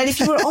mean, right? If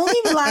you were only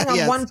relying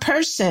on one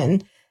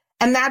person,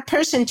 and that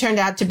person turned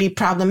out to be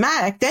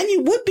problematic, then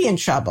you would be in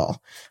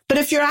trouble. But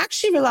if you're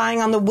actually relying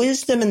on the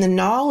wisdom and the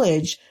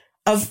knowledge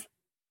of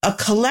a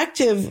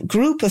collective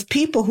group of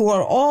people who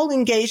are all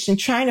engaged in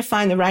trying to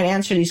find the right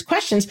answer to these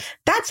questions,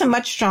 that's a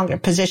much stronger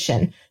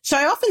position. So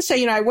I often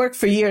say, I work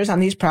for years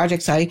on these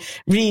projects. I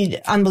read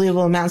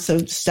unbelievable amounts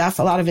of stuff,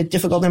 a lot of it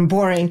difficult and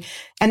boring.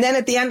 And then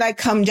at the end, I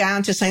come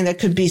down to something that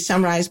could be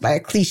summarized by a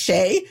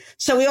cliche.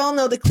 So we all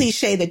know the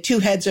cliche that 2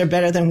 heads are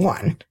better than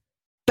 1.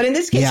 But in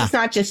this case, It's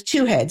not just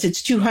 2 heads,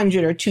 it's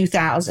 200 or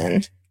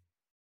 2,000.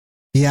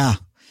 Yeah.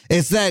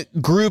 It's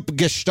that group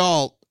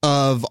gestalt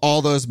of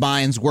all those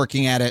minds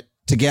working at it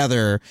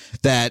together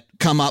that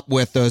come up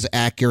with those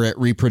accurate,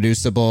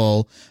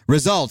 reproducible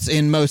results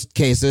in most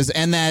cases,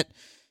 and that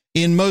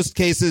in most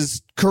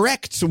cases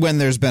correct when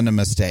there's been a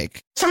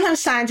mistake.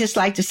 Sometimes scientists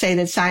like to say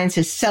that science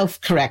is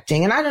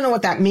self-correcting, and I don't know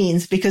what that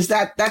means, because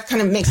that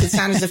kind of makes it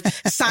sound as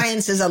if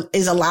science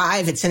is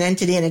alive, it's an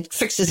entity, and it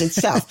fixes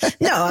itself.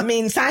 No, I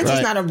mean, science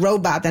is not a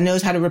robot that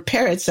knows how to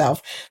repair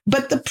itself,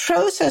 but the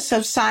process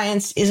of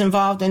science is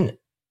involved in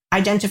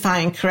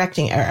identifying,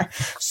 correcting error.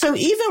 So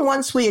even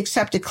once we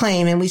accept a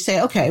claim and we say,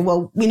 okay,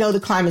 well, we know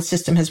the climate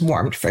system has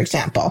warmed, for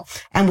example,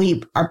 and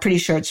we are pretty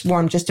sure it's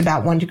warmed just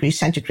about 1 degree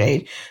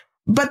centigrade.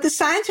 But the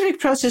scientific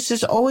process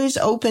is always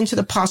open to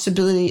the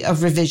possibility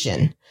of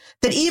revision,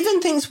 that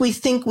even things we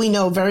think we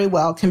know very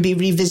well can be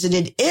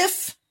revisited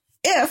if,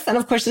 and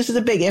of course this is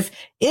a big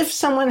if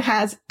someone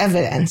has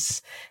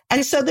evidence.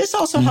 And so this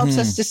also helps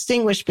us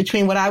distinguish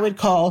between what I would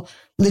call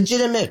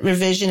legitimate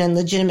revision and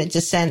legitimate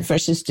dissent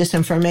versus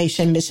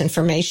disinformation,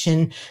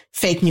 misinformation,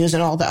 fake news,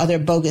 and all the other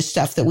bogus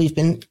stuff that we've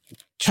been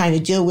trying to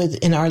deal with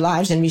in our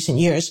lives in recent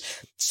years.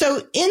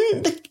 So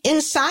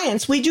in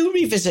science, we do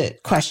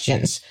revisit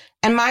questions.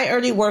 And my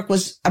early work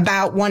was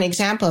about one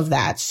example of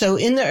that. So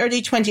in the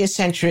early 20th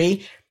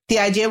century, the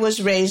idea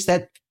was raised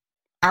that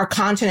our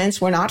continents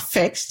were not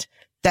fixed,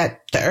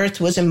 that the earth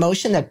was in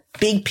motion, that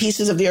big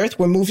pieces of the earth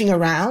were moving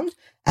around.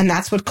 And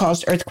that's what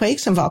caused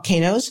earthquakes and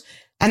volcanoes.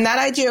 And that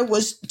idea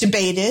was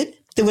debated.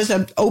 There was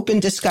an open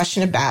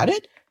discussion about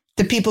it.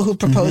 The people who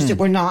proposed it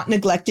were not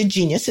neglected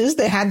geniuses.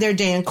 They had their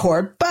day in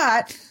court.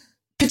 But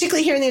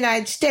particularly here in the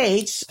United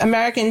States,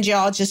 American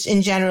geologists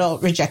in general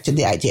rejected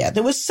the idea.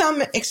 There was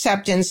some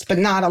acceptance, but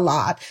not a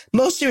lot.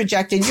 Mostly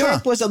rejected.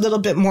 Europe was a little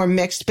bit more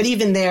mixed, but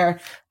even there,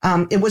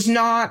 it was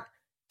not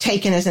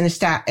taken as an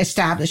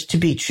established to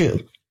be true.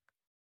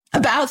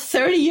 About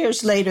 30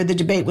 years later, the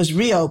debate was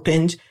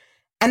reopened,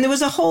 and there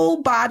was a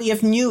whole body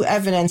of new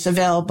evidence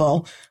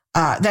available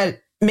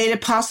that made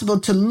it possible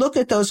to look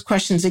at those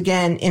questions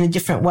again in a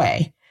different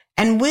way.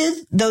 And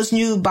with those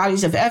new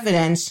bodies of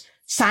evidence,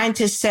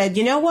 scientists said,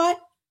 you know what?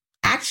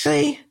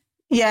 Actually,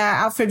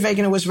 Alfred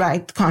Wegener was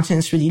right. The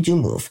continents really do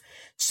move.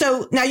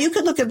 So now you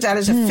could look at that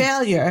as a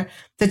failure,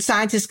 that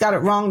scientists got it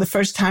wrong the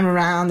first time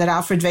around, that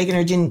Alfred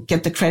Wegener didn't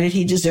get the credit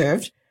he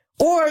deserved.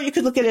 Or you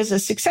could look at it as a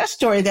success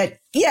story that,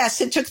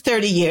 yes, it took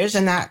 30 years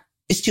and that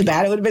is too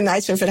bad. It would have been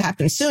nicer if it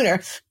happened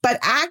sooner. But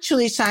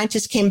actually,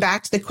 scientists came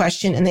back to the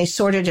question and they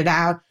sorted it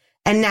out.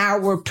 And now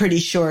we're pretty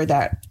sure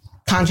that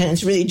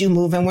continents really do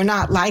move, and we're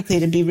not likely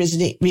to be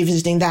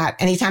revisiting that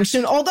anytime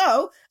soon.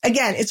 Although,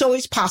 again, it's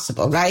always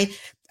possible, right?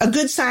 A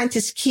good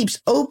scientist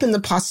keeps open the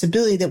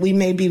possibility that we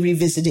may be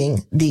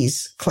revisiting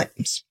these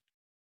claims.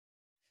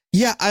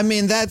 Yeah, I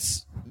mean,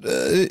 that's what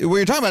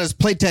you're talking about is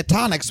plate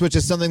tectonics, which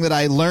is something that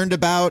I learned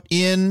about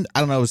in,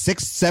 6th,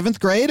 7th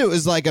grade. It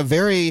was like a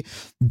very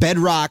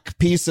bedrock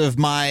piece of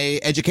my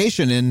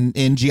education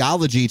in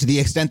geology, to the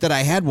extent that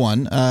I had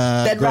one.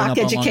 Bedrock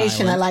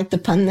education. I like the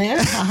pun there.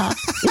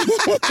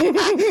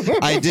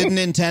 I didn't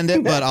intend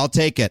it, but I'll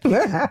take it. So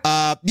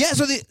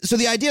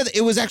the idea that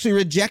it was actually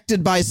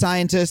rejected by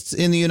scientists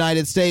in the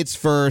United States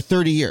for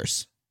 30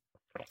 years.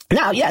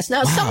 Now,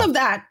 some of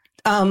that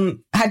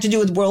had to do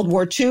with World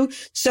War II.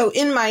 So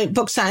in my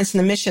book, Science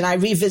and the Mission, I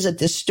revisit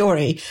this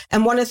story.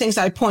 And one of the things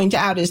I point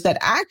out is that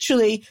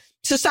actually,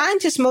 so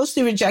scientists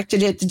mostly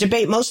rejected it. The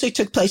debate mostly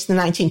took place in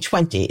the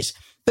 1920s.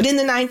 But in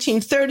the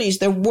 1930s,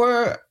 there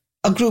were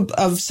a group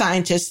of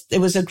scientists. It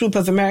was a group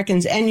of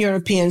Americans and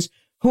Europeans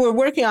who were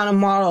working on a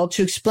model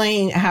to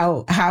explain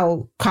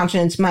how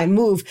continents might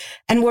move,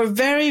 and were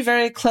very,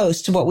 very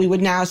close to what we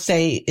would now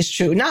say is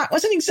true. It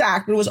wasn't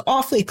exact, but it was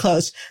awfully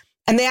close.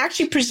 And they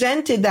actually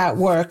presented that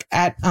work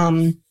at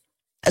a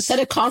set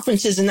of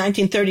conferences in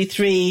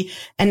 1933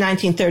 and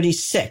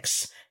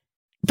 1936.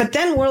 But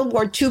then World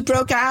War II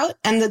broke out,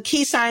 and the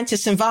key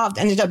scientists involved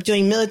ended up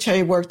doing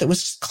military work that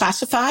was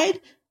classified.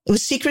 It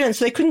was secret, and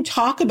so they couldn't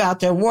talk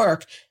about their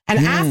work. And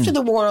after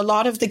the war, a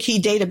lot of the key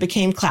data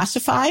became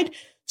classified.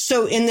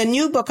 So in the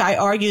new book, I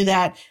argue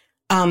that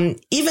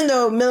even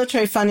though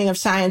military funding of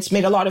science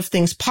made a lot of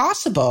things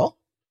possible,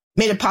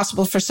 made it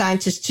possible for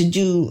scientists to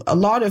do a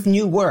lot of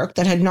new work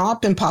that had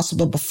not been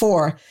possible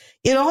before,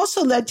 it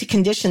also led to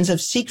conditions of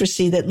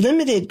secrecy that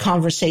limited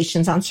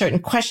conversations on certain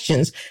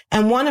questions.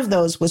 And one of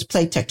those was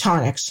plate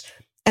tectonics.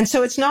 And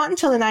so it's not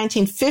until the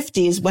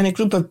 1950s, when a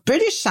group of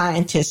British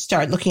scientists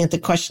start looking at the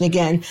question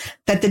again,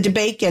 that the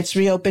debate gets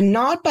reopened,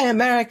 not by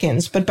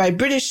Americans, but by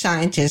British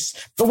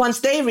scientists. But once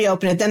they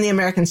reopen it, then the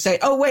Americans say,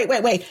 oh,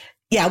 wait.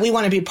 Yeah, we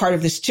want to be part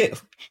of this too.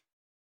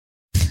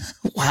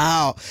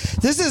 Wow.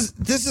 This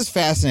is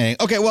fascinating.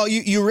 Okay, well,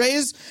 you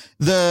raise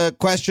the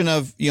question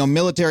of,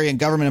 military and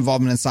government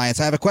involvement in science.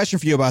 I have a question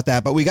for you about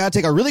that, but we got to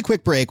take a really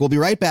quick break. We'll be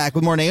right back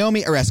with more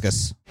Naomi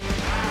Oreskes.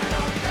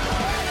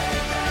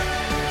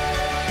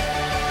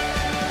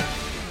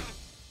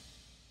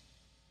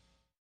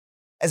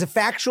 As a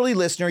Factually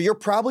listener, you're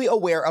probably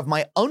aware of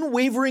my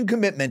unwavering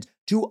commitment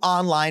to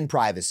online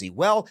privacy.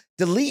 Well,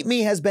 Delete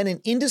Me has been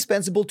an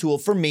indispensable tool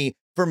for me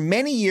for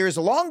many years,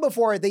 long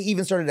before they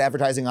even started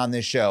advertising on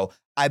this show.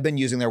 I've been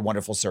using their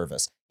wonderful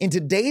service. In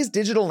today's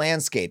digital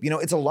landscape,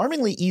 it's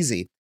alarmingly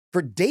easy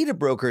for data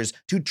brokers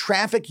to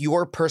traffic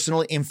your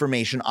personal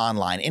information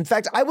online. In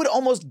fact, I would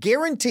almost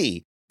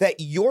guarantee that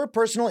your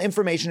personal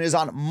information is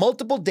on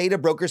multiple data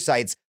broker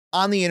sites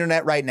on the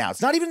internet right now.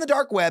 It's not even the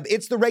dark web,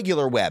 it's the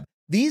regular web.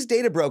 These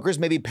data brokers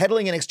may be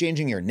peddling and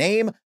exchanging your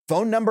name,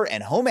 phone number,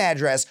 and home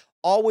address,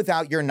 all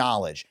without your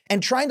knowledge.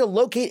 And trying to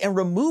locate and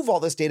remove all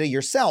this data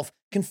yourself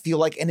can feel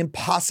like an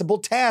impossible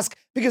task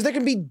because there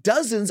can be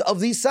dozens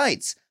of these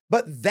sites.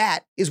 But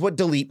that is what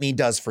Delete Me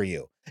does for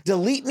you.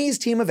 Delete Me's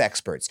team of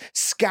experts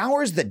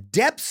scours the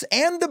depths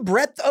and the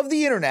breadth of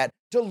the internet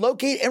to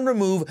locate and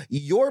remove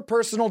your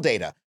personal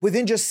data.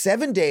 Within just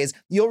 7 days,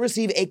 you'll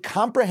receive a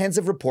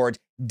comprehensive report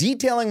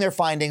detailing their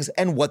findings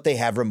and what they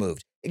have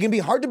removed. It can be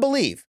hard to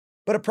believe,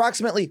 but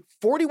approximately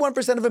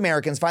 41% of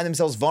Americans find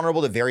themselves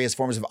vulnerable to various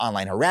forms of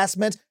online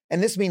harassment,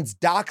 and this means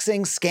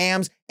doxing,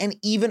 scams, and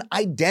even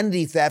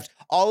identity theft,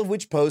 all of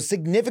which pose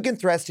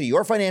significant threats to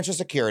your financial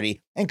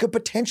security and could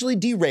potentially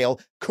derail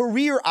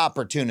career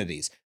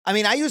opportunities. I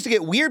mean, I used to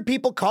get weird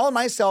people calling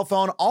my cell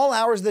phone all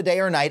hours of the day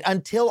or night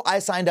until I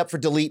signed up for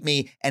Delete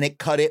Me, and it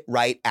cut it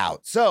right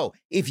out. So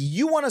if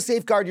you want to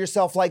safeguard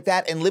yourself like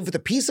that and live with the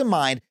peace of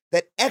mind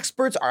that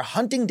experts are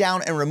hunting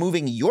down and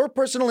removing your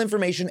personal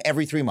information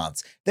every 3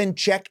 months, then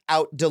check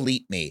out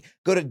Delete Me.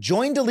 Go to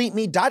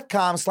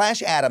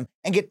joindeleteme.com/Adam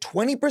and get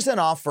 20%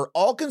 off for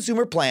all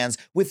consumer plans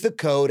with the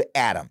code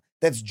Adam.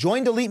 That's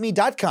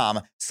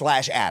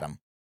joindeleteme.com/Adam.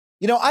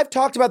 I've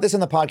talked about this in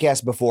the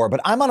podcast before, but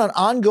I'm on an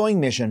ongoing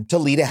mission to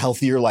lead a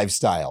healthier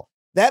lifestyle.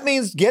 That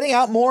means getting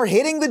out more,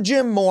 hitting the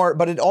gym more,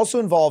 but it also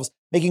involves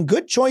making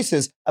good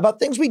choices about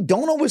things we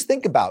don't always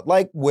think about,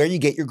 like where you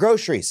get your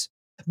groceries.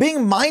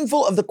 Being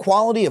mindful of the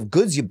quality of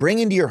goods you bring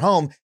into your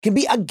home can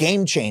be a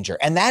game changer,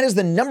 and that is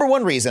the number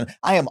one reason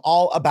I am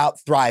all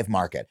about Thrive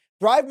Market.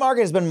 Thrive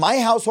Market has been my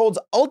household's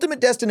ultimate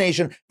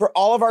destination for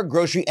all of our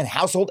grocery and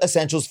household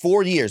essentials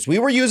for years. We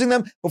were using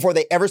them before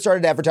they ever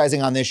started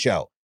advertising on this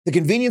show. The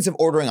convenience of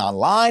ordering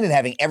online and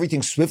having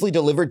everything swiftly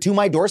delivered to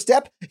my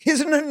doorstep is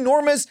an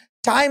enormous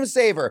time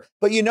saver.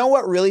 But you know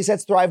what really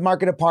sets Thrive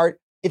Market apart?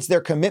 It's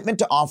their commitment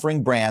to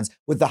offering brands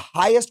with the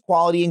highest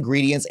quality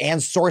ingredients and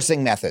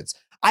sourcing methods.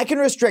 I can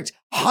restrict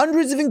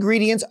hundreds of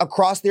ingredients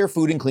across their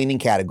food and cleaning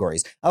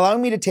categories,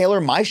 allowing me to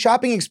tailor my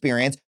shopping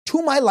experience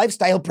to my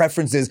lifestyle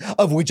preferences,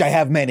 of which I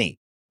have many.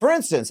 For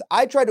instance,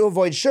 I try to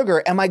avoid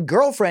sugar and my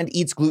girlfriend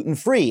eats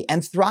gluten-free,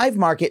 and Thrive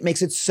Market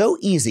makes it so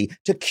easy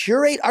to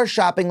curate our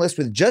shopping list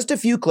with just a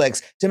few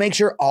clicks to make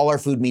sure all our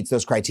food meets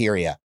those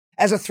criteria.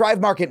 As a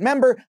Thrive Market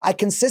member, I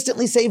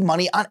consistently save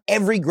money on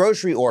every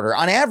grocery order.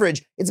 On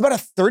average, it's about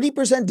a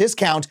 30%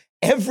 discount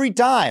every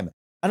time.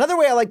 Another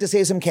way I like to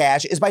save some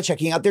cash is by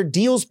checking out their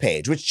deals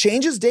page, which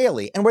changes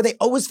daily and where they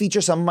always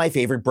feature some of my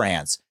favorite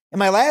brands. In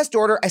my last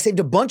order, I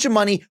saved a bunch of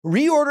money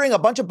reordering a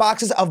bunch of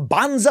boxes of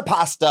Banza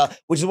pasta,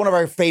 which is one of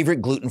our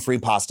favorite gluten-free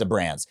pasta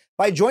brands.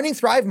 By joining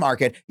Thrive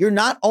Market, you're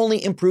not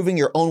only improving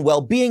your own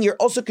well-being, you're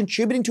also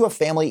contributing to a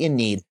family in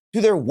need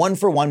through their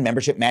 1-for-1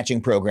 membership matching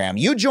program.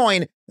 You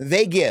join,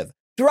 they give.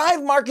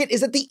 Thrive Market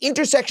is at the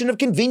intersection of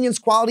convenience,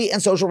 quality,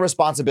 and social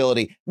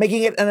responsibility,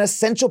 making it an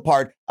essential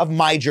part of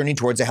my journey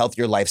towards a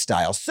healthier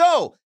lifestyle.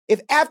 So, if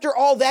after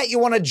all that you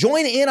want to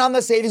join in on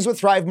the savings with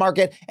Thrive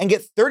Market and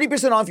get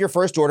 30% off your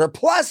first order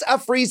plus a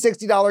free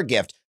 $60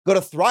 gift, go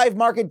to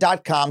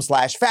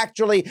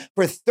thrivemarket.com/factually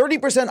for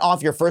 30%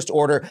 off your first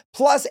order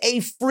plus a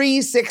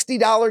free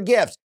 $60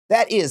 gift.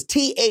 That is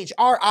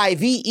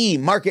THRIVE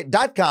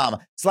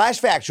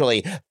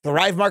market.com/factually,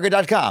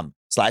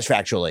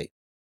 thrivemarket.com/factually.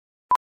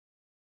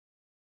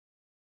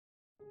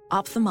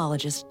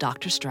 Ophthalmologist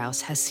Dr.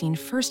 Strauss has seen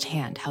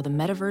firsthand how the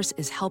metaverse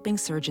is helping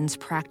surgeons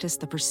practice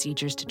the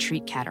procedures to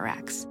treat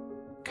cataracts.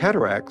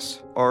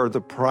 Cataracts are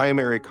the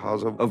primary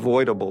cause of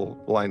avoidable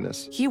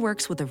blindness. He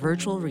works with a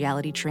virtual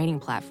reality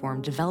training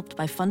platform developed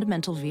by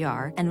Fundamental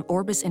VR and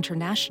Orbis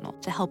International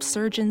to help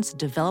surgeons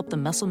develop the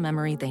muscle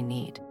memory they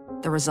need.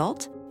 The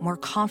result? More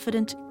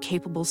confident,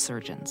 capable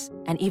surgeons.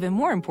 And even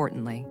more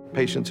importantly,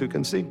 Patients who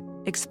can see.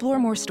 explore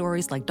more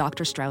stories like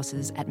Dr.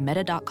 Strauss's at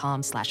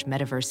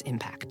meta.com/metaverse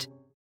impact.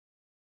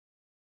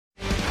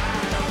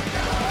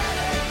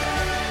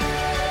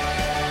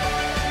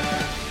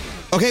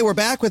 Okay, we're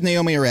back with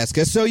Naomi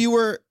Oreskes. So you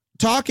were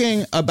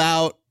talking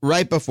about,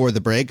 right before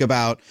the break,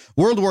 about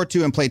World War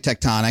II and plate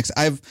tectonics.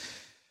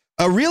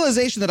 A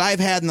realization that I've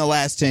had in the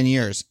last 10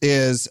 years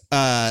is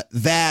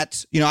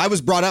that, I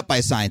was brought up by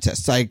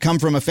scientists. I come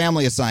from a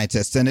family of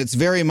scientists, and it's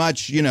very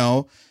much,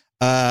 came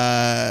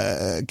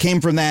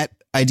from that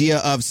idea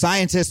of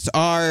scientists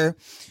are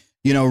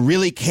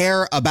really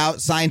care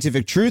about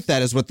scientific truth.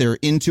 That is what they're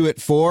into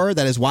it for.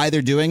 That is why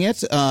they're doing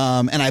it.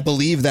 And I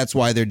believe that's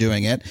why they're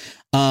doing it.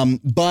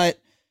 But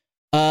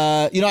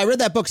I read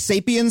that book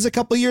Sapiens a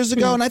couple years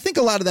ago, and I think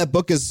a lot of that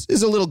book is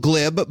a little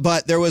glib,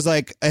 but there was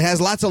it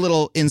has lots of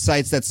little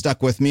insights that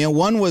stuck with me. And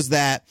one was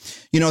that,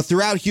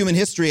 throughout human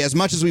history, as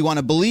much as we want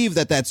to believe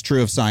that that's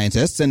true of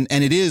scientists, and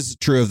it is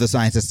true of the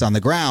scientists on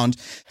the ground,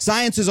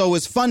 science is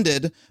always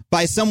funded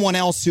by someone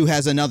else who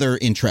has another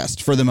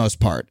interest for the most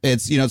part.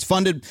 It's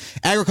funded,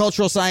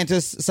 agricultural science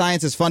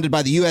is funded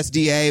by the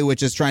USDA,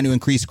 which is trying to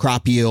increase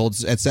crop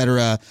yields, et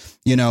cetera.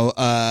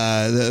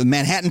 The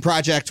Manhattan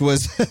Project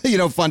was,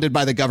 funded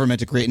by the government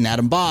to create an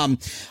atom bomb.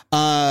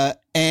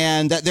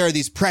 And that there are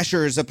these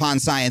pressures upon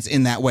science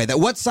in that way, that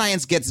what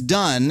science gets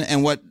done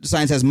and what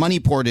science has money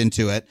poured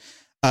into it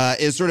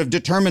is sort of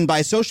determined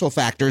by social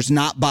factors,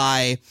 not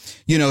by,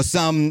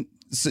 some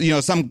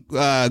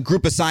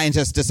group of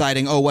scientists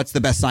deciding, what's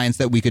the best science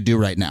that we could do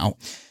right now?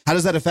 How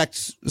does that affect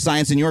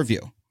science in your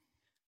view?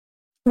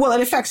 Well,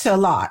 it affects it a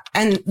lot.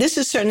 And this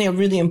is certainly a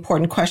really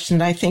important question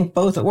that I think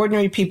both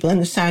ordinary people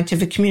and the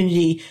scientific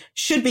community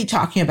should be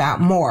talking about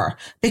more,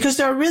 because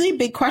there are really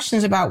big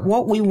questions about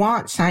what we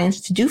want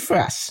science to do for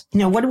us.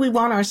 What do we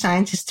want our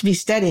scientists to be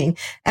studying?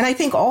 And I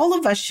think all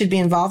of us should be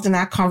involved in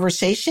that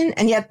conversation.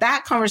 And yet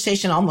that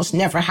conversation almost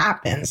never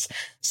happens.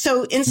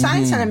 So in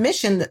Science on a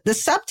Mission, the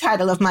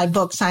subtitle of my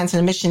book, Science on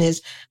a Mission,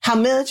 is How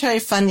Military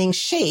Funding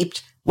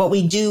Shaped What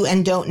We Do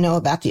and Don't Know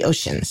About the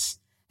Oceans.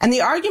 And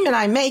the argument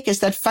I make is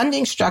that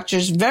funding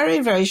structures very,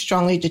 very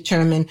strongly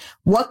determine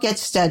what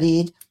gets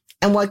studied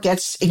and what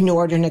gets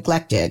ignored or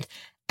neglected.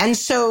 And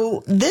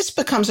so this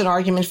becomes an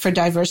argument for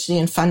diversity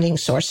in funding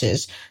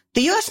sources.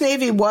 The U.S.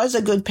 Navy was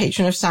a good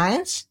patron of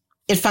science.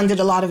 It funded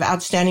a lot of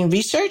outstanding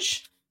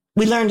research.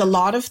 We learned a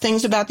lot of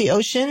things about the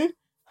ocean,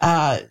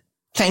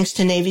 thanks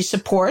to Navy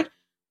support.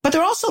 But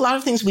there are also a lot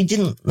of things we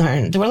didn't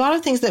learn. There were a lot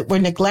of things that were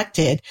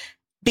neglected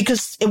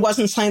because it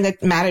wasn't something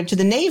that mattered to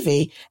the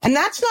Navy. And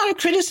that's not a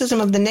criticism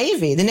of the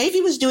Navy. The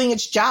Navy was doing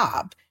its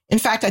job. In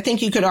fact, I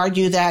think you could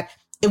argue that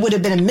it would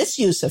have been a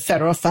misuse of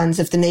federal funds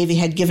if the Navy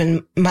had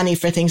given money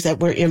for things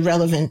that were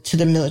irrelevant to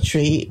the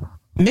military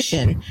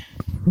mission.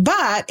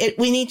 But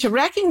we need to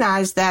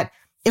recognize that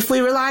if we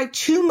rely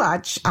too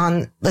much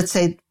on, let's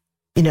say,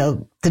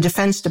 the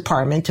Defense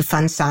Department to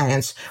fund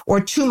science, or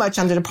too much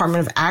on the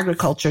Department of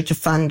Agriculture to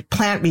fund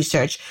plant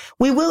research,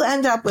 we will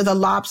end up with a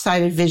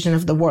lopsided vision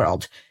of the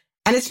world.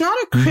 And it's not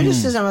a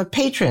criticism of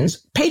patrons.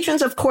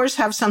 Patrons, of course,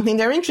 have something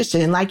they're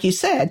interested in. Like you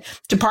said,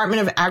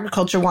 Department of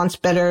Agriculture wants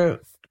better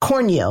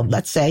corn yield,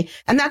 let's say,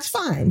 and that's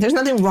fine. There's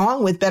nothing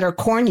wrong with better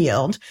corn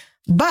yield.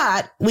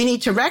 But we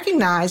need to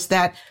recognize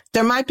that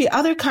there might be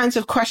other kinds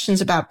of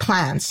questions about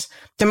plants.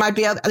 There might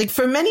be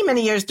for many,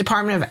 many years,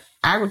 Department of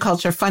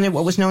Agriculture funded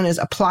what was known as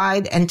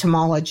applied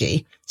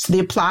entomology. So the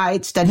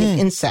applied study of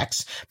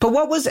insects. But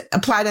what was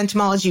applied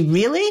entomology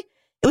really?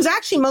 It was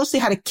actually mostly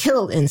how to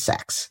kill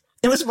insects.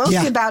 It was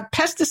mostly about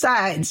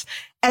pesticides.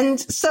 And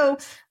so,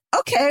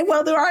 okay,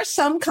 well, there are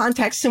some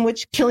contexts in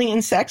which killing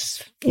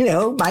insects,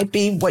 might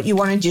be what you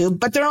want to do.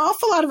 But there are an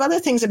awful lot of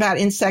other things about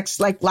insects,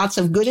 like lots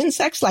of good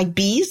insects, like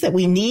bees that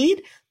we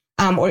need,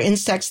 or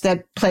insects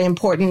that play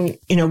important,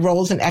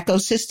 roles in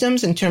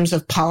ecosystems in terms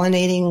of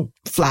pollinating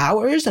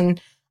flowers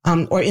and,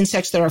 or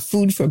insects that are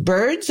food for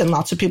birds. And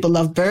lots of people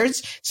love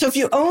birds. So if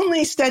you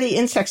only study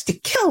insects to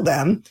kill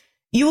them,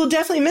 you will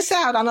definitely miss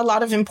out on a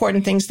lot of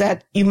important things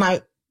that you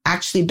might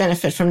actually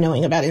benefit from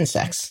knowing about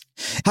insects.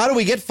 How do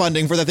we get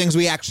funding for the things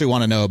we actually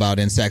want to know about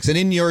insects? And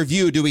in your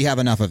view, do we have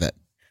enough of it?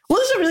 Well,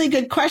 this is a really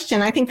good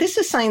question. I think this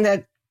is something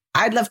that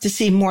I'd love to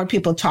see more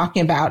people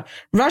talking about.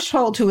 Rush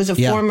Holt, who was a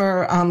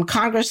former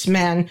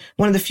congressman,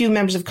 one of the few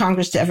members of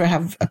Congress to ever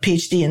have a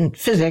PhD in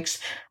physics,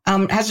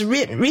 has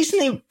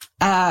recently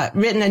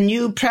written a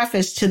new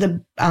preface to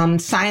the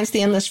Science,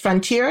 the Endless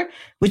Frontier,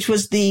 which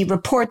was the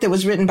report that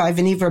was written by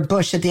Vannevar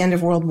Bush at the end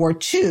of World War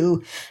II,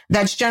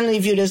 that's generally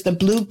viewed as the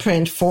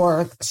blueprint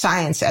for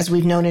science as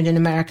we've known it in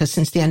America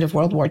since the end of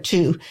World War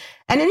II.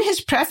 And in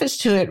his preface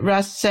to it,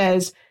 Russ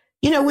says,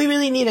 we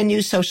really need a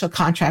new social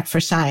contract for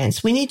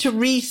science. We need to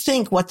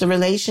rethink what the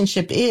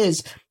relationship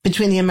is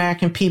between the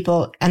American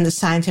people and the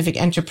scientific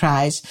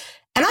enterprise.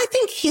 And I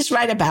think he's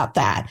right about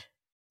that.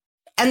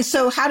 And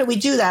so how do we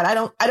do that?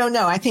 I don't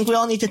know. I think we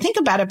all need to think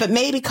about it, but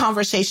maybe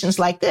conversations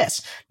like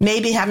this,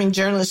 maybe having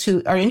journalists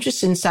who are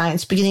interested in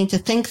science beginning to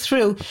think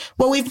through,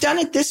 well, we've done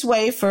it this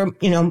way for,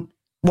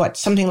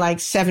 something like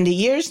 70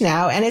 years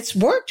now, and it's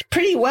worked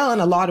pretty well in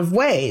a lot of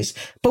ways.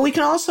 But we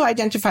can also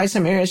identify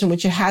some areas in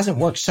which it hasn't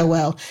worked so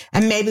well,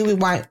 and maybe we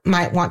might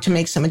want to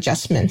make some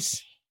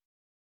adjustments.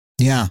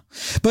 Yeah.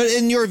 But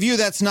in your view,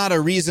 that's not a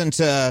reason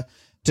to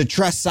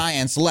trust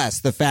science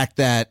less, the fact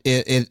that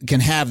it can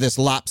have this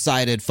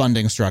lopsided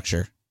funding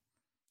structure.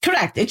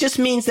 Correct. It just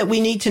means that we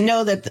need to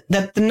know that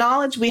the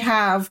knowledge we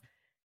have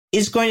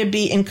is going to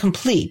be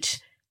incomplete.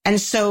 And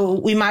so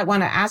we might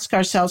want to ask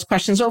ourselves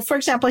questions. So, for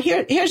example,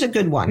 here's a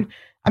good one.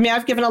 I mean,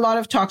 I've given a lot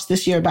of talks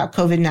this year about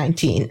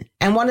COVID-19.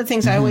 And one of the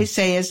things I always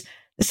say is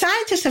the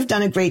scientists have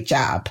done a great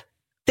job.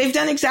 They've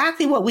done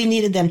exactly what we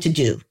needed them to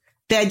do.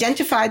 They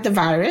identified the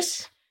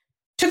virus.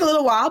 Took a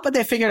little while, but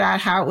they figured out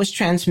how it was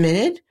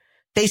transmitted.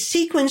 They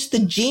sequenced the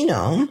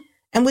genome.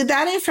 And with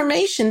that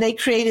information, they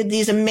created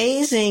these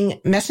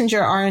amazing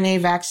messenger RNA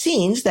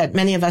vaccines that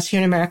many of us here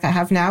in America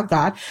have now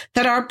got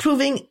that are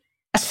proving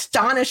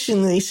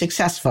astonishingly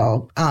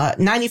successful.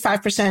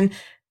 95%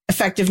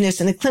 effectiveness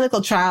in the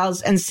clinical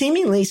trials and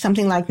seemingly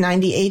something like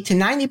 98 to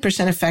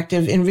 90%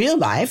 effective in real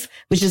life,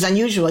 which is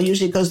unusual.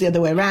 Usually it goes the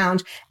other way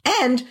around.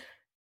 And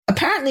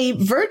apparently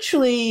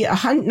virtually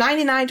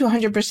 99 to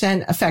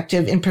 100%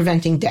 effective in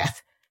preventing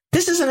death.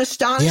 This is an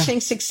astonishing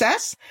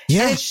success.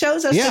 And it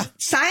shows us that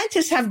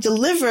scientists have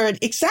delivered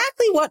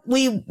exactly what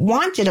we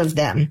wanted of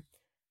them.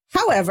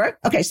 However,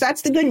 okay, so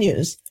that's the good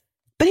news.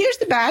 But here's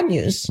the bad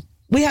news.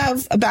 We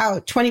have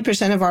about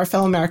 20% of our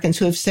fellow Americans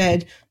who have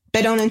said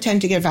they don't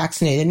intend to get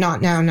vaccinated.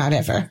 Not now, not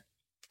ever.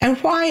 And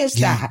why is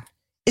that?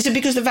 Is it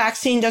because the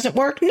vaccine doesn't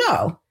work?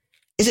 No.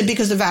 Is it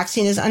because the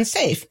vaccine is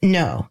unsafe?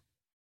 No.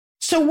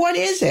 So what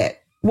is it?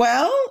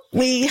 Well,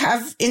 we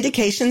have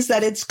indications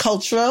that it's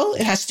cultural.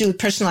 It has to do with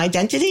personal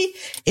identity.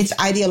 It's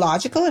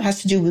ideological. It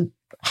has to do with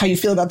how you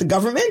feel about the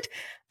government.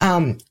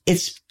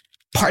 It's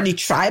partly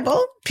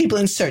tribal. People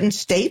in certain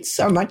states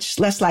are much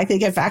less likely to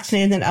get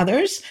vaccinated than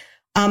others.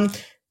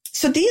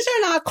 So these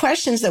are not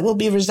questions that will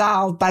be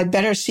resolved by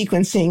better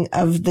sequencing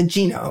of the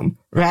genome,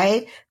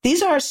 right?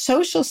 These are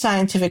social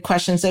scientific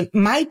questions that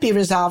might be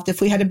resolved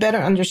if we had a better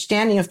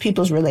understanding of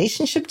people's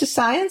relationship to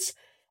science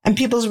and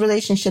people's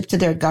relationship to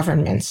their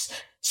governments.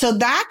 So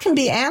that can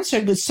be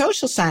answered with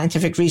social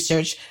scientific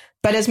research.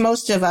 But as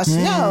most of us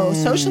know,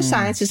 social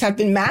sciences have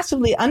been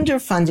massively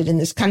underfunded in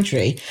this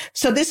country.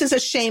 So this is a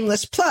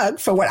shameless plug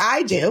for what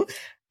I do.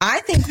 I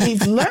think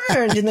we've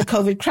learned in the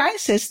COVID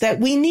crisis that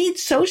we need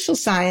social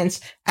science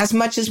as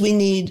much as we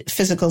need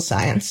physical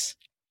science.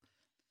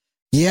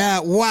 Yeah,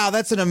 wow,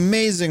 that's an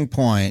amazing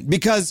point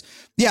because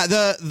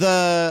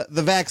the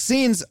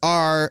vaccines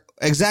are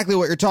exactly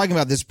what you're talking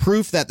about. This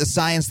proof that the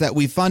science that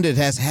we funded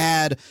has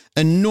had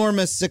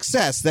enormous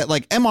success, that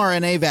like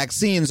mRNA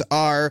vaccines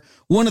are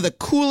one of the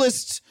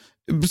coolest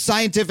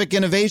scientific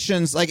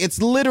innovations. Like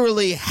it's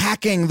literally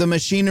hacking the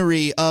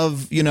machinery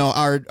of,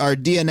 our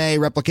DNA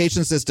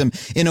replication system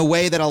in a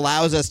way that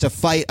allows us to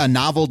fight a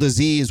novel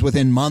disease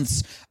within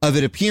months of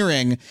it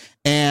appearing.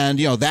 And,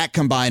 that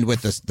combined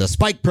with the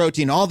spike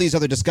protein, all these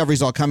other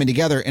discoveries all coming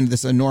together into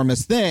this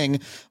enormous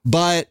thing.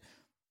 But,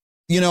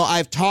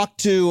 I've talked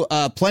to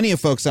plenty of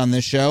folks on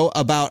this show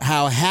about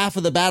how half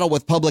of the battle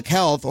with public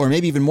health, or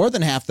maybe even more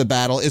than half the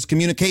battle, is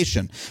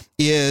communication,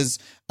 is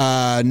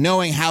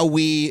knowing how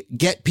we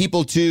get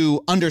people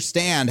to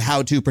understand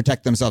how to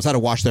protect themselves, how to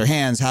wash their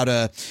hands, how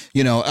to,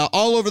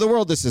 all over the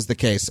world, this is the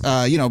case.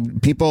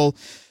 People,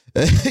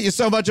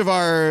 so much of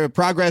our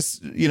progress,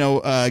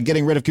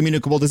 getting rid of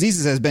communicable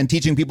diseases has been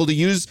teaching people to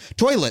use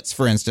toilets,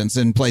 for instance,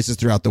 in places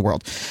throughout the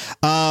world.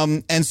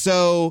 And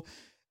so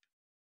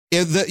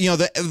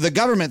the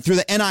government through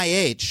the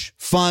NIH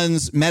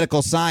funds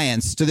medical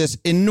science to this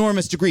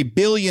enormous degree,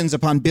 billions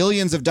upon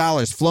billions of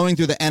dollars flowing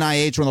through the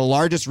NIH, one of the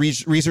largest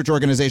research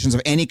organizations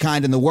of any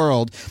kind in the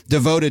world,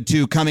 devoted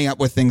to coming up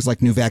with things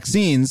like new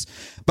vaccines,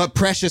 but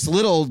precious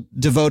little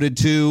devoted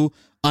to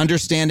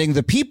understanding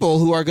the people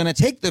who are going to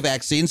take the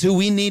vaccines, who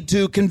we need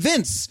to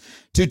convince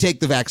to take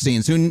the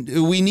vaccines,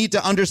 who we need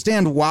to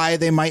understand why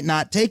they might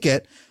not take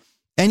it.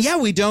 And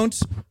we don't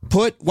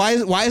why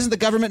isn't the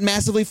government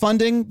massively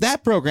funding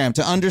that program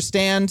to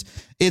understand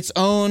its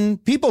own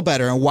people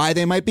better and why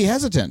they might be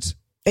hesitant?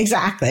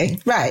 Exactly.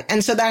 Right.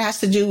 And so that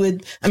has to do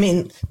with,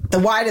 the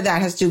why to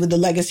that has to do with the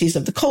legacies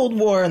of the Cold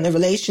War and the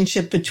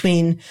relationship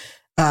between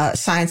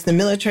science and the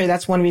military.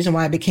 That's one reason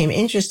why I became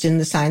interested in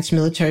the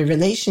science-military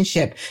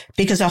relationship,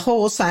 because a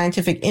whole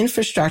scientific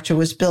infrastructure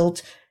was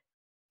built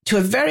to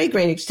a very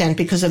great extent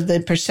because of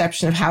the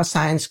perception of how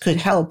science could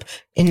help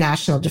in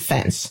national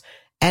defense.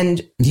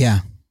 And,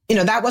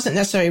 that wasn't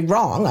necessarily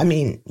wrong.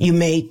 You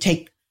may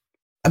take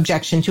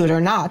objection to it or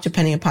not,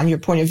 depending upon your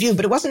point of view,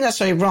 but it wasn't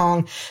necessarily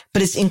wrong,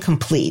 but it's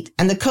incomplete.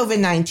 And the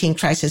COVID-19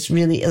 crisis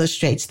really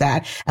illustrates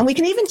that. And we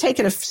can even take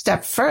it a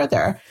step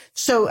further.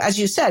 So as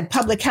you said,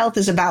 public health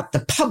is about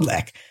the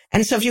public.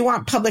 And so if you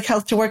want public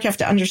health to work, you have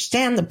to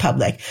understand the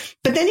public.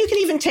 But then you can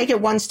even take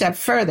it one step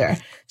further.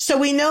 So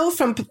we know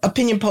from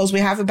opinion polls,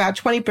 we have about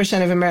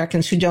 20% of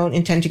Americans who don't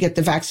intend to get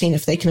the vaccine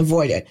if they can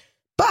avoid it.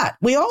 But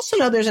we also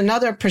know there's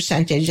another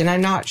percentage, and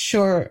I'm not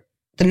sure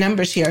the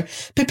numbers here,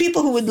 but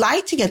people who would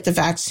like to get the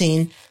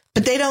vaccine,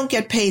 but they don't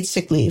get paid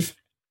sick leave.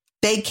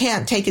 They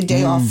can't take a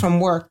day off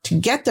from work to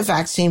get the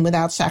vaccine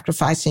without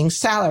sacrificing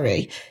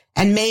salary.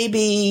 And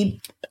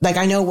maybe, like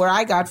I know where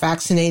I got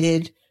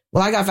vaccinated.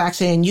 Well, I got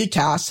vaccinated in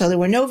Utah, so there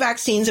were no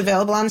vaccines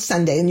available on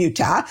Sunday in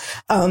Utah.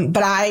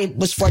 But I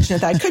was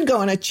fortunate that I could go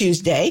on a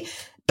Tuesday.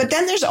 But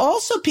then there's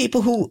also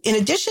people who, in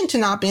addition to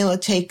not being able to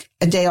take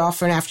a day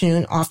off or an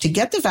afternoon off to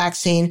get the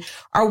vaccine,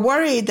 are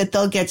worried that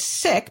they'll get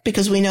sick,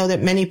 because we know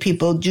that many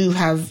people do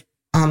have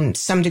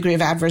some degree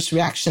of adverse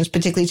reactions,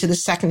 particularly to the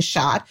second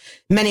shot.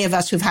 Many of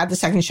us who've had the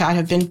second shot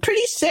have been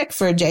pretty sick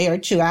for a day or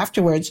two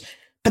afterwards.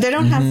 but they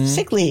don't have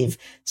sick leave.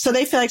 So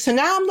they feel like, so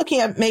now I'm looking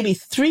at maybe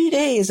 3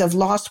 days of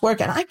lost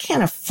work and I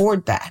can't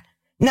afford that.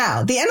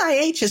 Now, the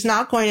NIH is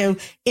not going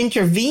to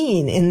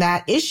intervene in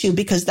that issue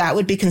because that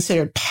would be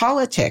considered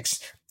politics.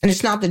 And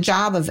it's not the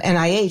job of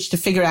NIH to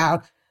figure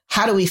out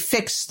how do we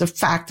fix the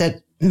fact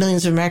that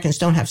millions of Americans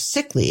don't have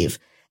sick leave.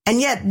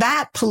 And yet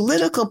that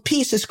political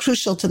piece is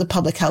crucial to the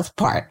public health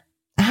part.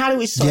 How do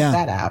we sort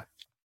that out?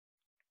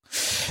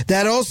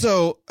 That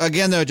also,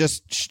 again, though,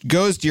 just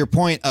goes to your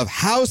point of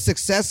how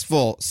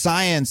successful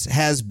science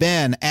has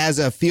been as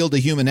a field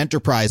of human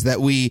enterprise, that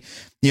we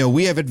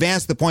have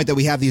advanced the point that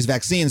we have these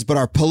vaccines, but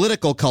our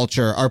political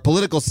culture, our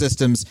political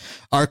systems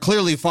are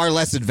clearly far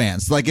less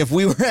advanced. Like if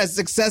we were as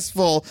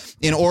successful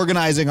in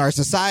organizing our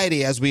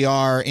society as we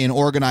are in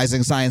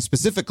organizing science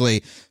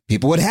specifically,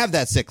 people would have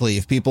that sick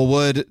leave. People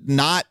would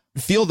not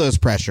feel those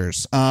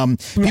pressures.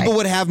 People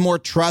would have more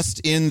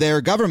trust in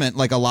their government.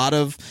 Like a lot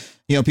of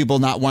people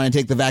not wanting to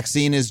take the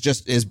vaccine is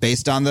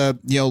based on the,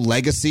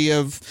 legacy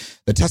of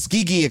the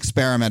Tuskegee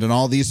experiment and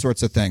all these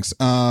sorts of things.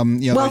 Well,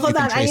 hold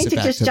on. I need to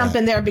just jump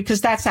in there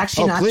because that's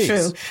actually not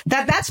true.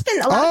 That's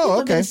been a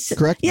lot of people.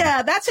 Correct.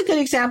 Yeah, that's a good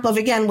example of,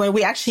 again, where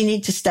we actually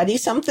need to study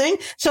something.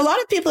 So a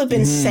lot of people have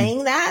been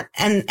saying that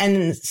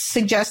and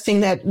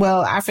suggesting that,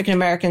 well, African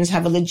Americans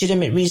have a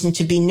legitimate reason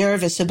to be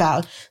nervous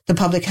about the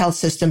public health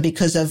system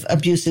because of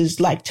abuses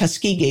like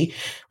Tuskegee.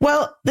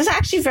 Well, there's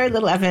actually very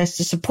little evidence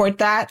to support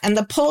that. And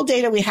the poll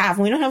data we have,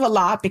 and we don't have a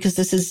lot because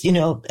this is,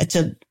 it's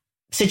a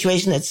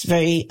situation that's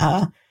very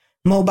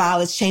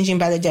mobile. It's changing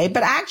by the day.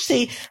 But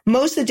actually,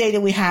 most of the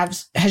data we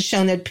have has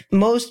shown that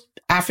most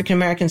African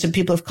Americans and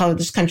people of color in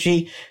this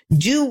country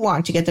do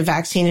want to get the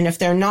vaccine. And if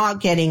they're not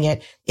getting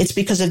it, it's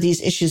because of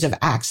these issues of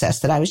access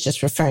that I was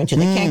just referring to.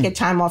 They can't get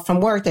time off from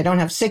work. They don't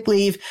have sick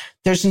leave.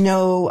 There's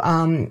no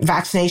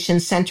vaccination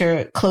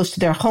center close to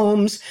their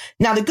homes.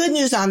 Now, the good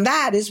news on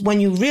that is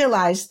when you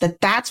realize that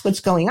that's what's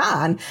going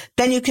on,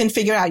 then you can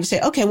figure out, you say,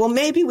 okay, well,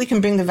 maybe we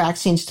can bring the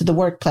vaccines to the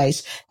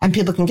workplace and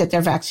people can get their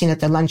vaccine at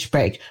their lunch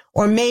break.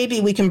 Or maybe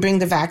we can bring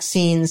the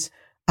vaccines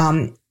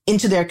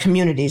into their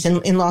communities.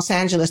 In Los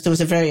Angeles, there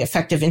was a very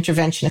effective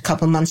intervention a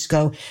couple months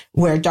ago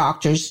where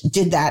doctors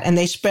did that and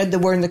they spread the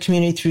word in the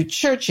community through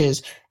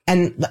churches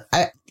and,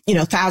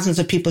 thousands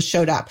of people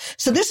showed up.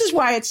 So this is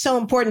why it's so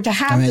important to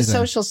have the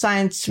social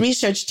science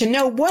research to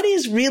know what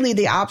is really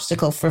the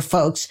obstacle for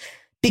folks.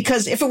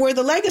 Because if it were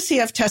the legacy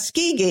of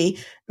Tuskegee,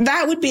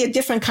 that would be a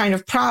different kind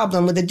of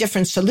problem with a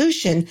different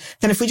solution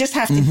than if we just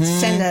have to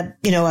send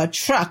a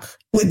truck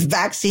with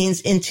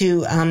vaccines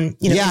into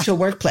a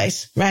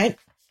workplace, right?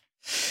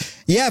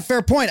 Yeah,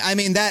 fair point. I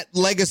mean, that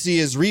legacy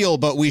is real,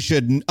 but we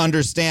should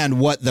understand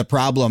what the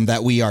problem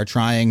that we are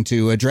trying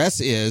to address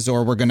is,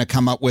 or we're going to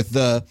come up with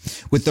the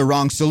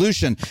wrong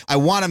solution. I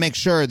want to make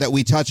sure that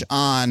we touch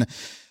on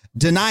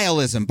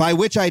denialism, by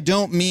which I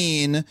don't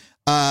mean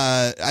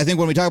I think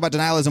when we talk about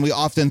denialism, we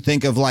often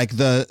think of like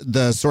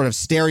the sort of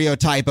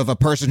stereotype of a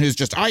person who's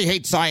just, I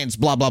hate science,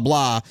 blah, blah,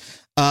 blah.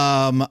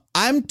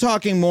 I'm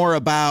talking more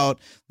about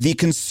the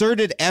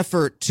concerted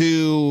effort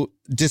to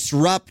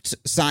disrupt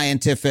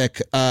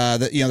scientific,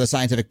 the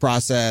scientific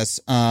process,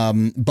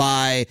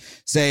 by,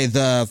 say,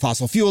 the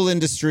fossil fuel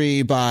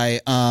industry, by,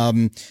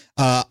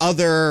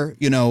 other,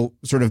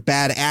 sort of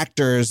bad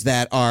actors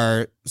that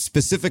are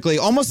specifically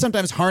almost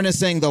sometimes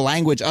harnessing the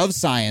language of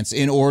science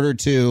in order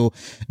to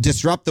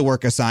disrupt the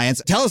work of science.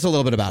 Tell us a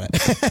little bit about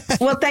it.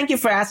 Well, thank you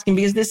for asking,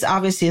 because this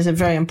obviously is a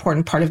very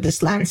important part of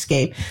this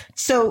landscape.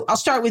 So I'll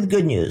start with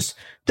good news.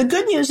 The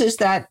good news is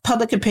that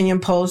public opinion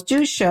polls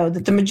do show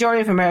that the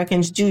majority of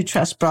Americans do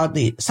trust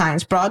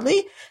science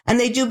broadly, and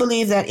they do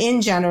believe that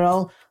in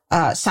general,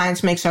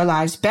 science makes our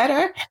lives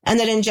better, and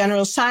that in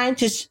general,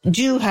 scientists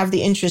do have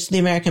the interests of the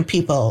American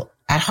people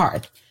at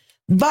heart.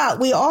 But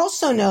we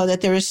also know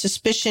that there is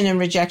suspicion and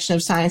rejection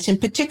of science in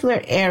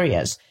particular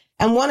areas.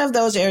 And one of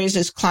those areas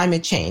is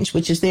climate change,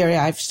 which is the area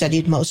I've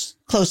studied most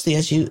closely,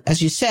 as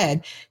you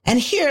said. And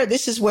here,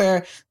 this is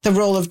where the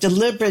role of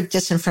deliberate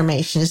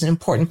disinformation is an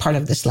important part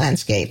of this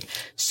landscape.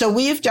 So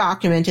we've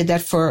documented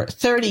that for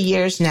 30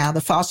 years now,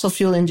 the fossil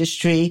fuel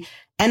industry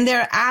and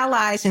their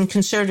allies in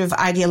conservative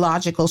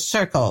ideological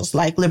circles,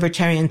 like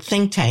libertarian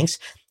think tanks,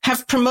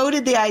 have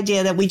promoted the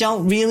idea that we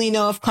don't really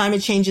know if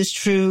climate change is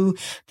true,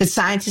 that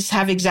scientists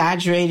have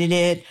exaggerated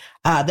it,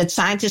 that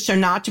scientists are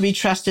not to be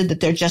trusted, that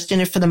they're just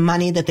in it for the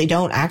money, that they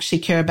don't actually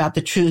care about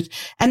the truth.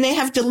 And they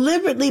have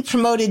deliberately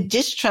promoted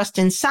distrust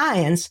in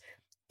science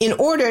in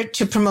order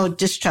to promote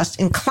distrust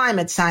in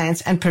climate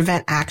science and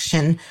prevent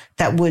action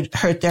that would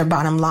hurt their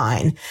bottom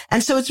line.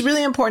 And so it's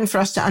really important for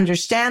us to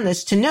understand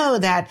this, to know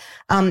that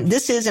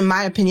this is, in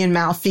my opinion,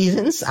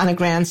 malfeasance on a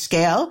grand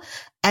scale,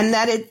 and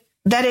that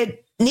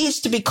it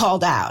needs to be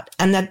called out,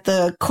 and that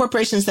the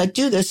corporations that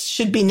do this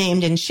should be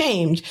named and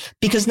shamed,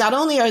 because not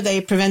only are they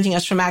preventing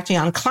us from acting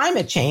on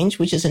climate change,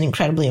 which is an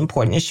incredibly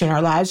important issue in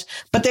our lives,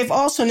 but they've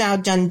also now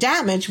done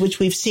damage, which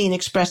we've seen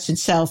expressed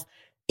itself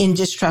in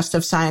distrust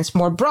of science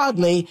more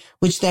broadly,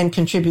 which then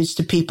contributes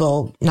to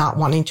people not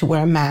wanting to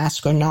wear a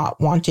mask or not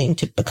wanting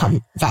to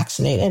become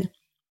vaccinated.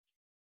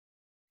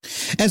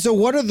 And so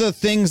what are the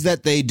things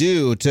that they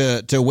do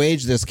to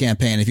wage this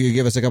campaign? If you could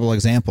give us a couple of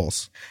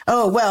examples.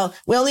 Oh, well,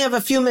 we only have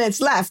a few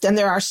minutes left and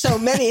there are so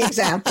many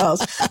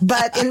examples.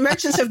 But in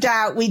Merchants of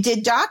Doubt, we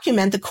did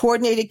document the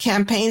coordinated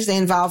campaigns. They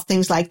involve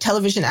things like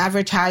television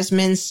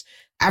advertisements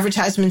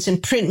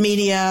in print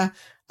media,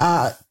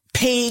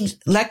 paid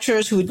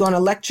lecturers who would go on a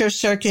lecture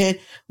circuit,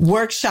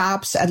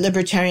 workshops at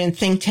libertarian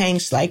think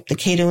tanks like the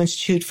Cato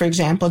Institute, for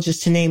example,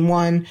 just to name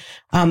one,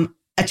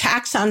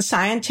 attacks on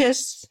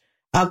scientists,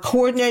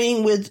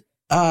 coordinating with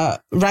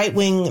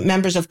right-wing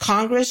members of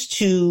Congress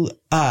to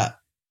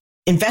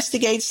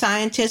investigate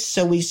scientists.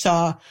 So we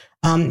saw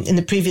in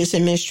the previous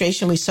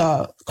administration, we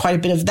saw quite a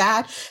bit of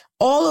that,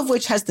 all of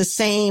which has the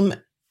same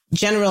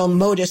general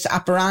modus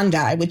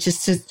operandi, which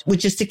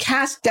is to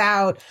cast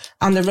doubt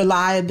on the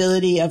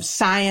reliability of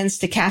science,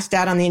 to cast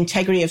doubt on the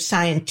integrity of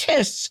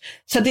scientists.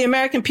 So the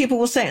American people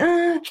will say,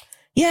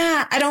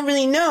 yeah, I don't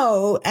really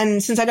know.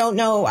 And since I don't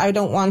know, I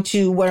don't want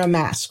to wear a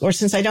mask. Or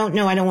since I don't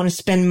know, I don't want to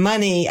spend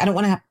money. I don't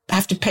want to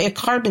have to pay a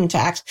carbon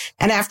tax.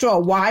 And after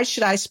all, why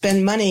should I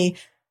spend money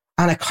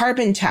on a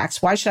carbon tax?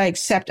 Why should I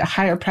accept a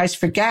higher price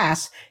for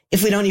gas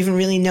if we don't even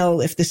really know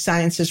if the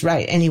science is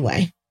right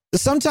anyway?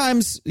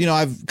 Sometimes,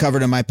 I've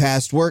covered in my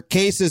past work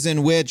cases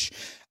in which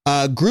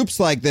groups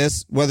like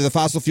this, whether the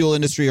fossil fuel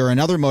industry or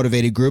another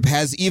motivated group,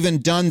 has even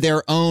done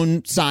their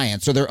own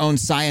science or their own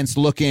science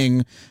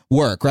looking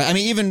work, right? I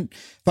mean, even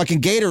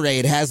fucking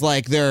Gatorade has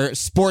like their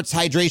Sports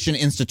Hydration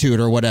Institute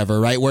or whatever,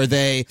 right? Where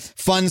they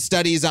fund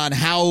studies on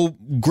how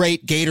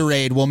great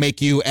Gatorade will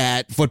make you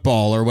at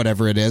football or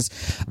whatever it is.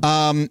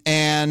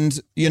 And,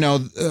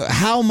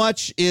 how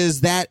much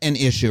is that an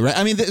issue, right?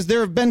 I mean, there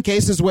have been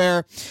cases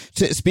where,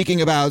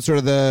 speaking about sort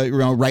of the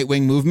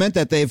right-wing movement,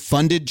 that they've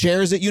funded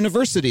chairs at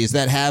universities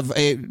that have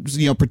a,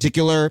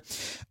 particular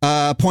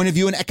point of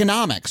view in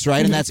economics,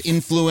 right? And that's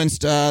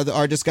influenced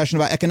our discussion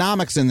about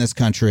economics in this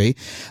country.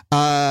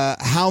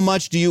 How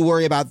much do you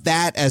worry about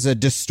that as a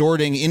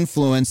distorting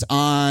influence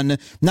on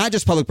not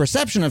just public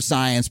perception of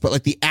science, but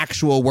like the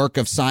actual work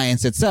of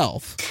science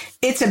itself?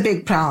 It's a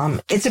big problem.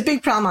 It's a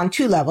big problem on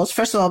two levels.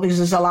 First of all, because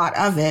there's a lot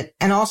of it.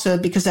 And also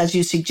because, as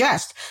you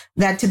suggest,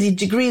 that to the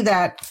degree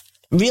that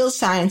real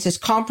science is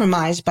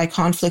compromised by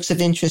conflicts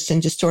of interest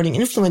and distorting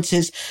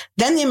influences,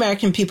 then the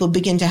American people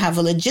begin to have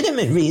a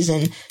legitimate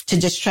reason to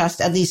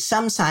distrust at least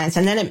some science.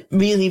 And then it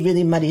really,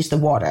 really muddies the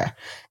water.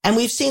 And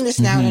we've seen this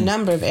now in a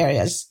number of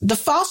areas. The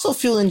fossil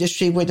fuel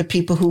industry were the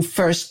people who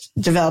first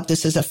developed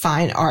this as a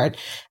fine art.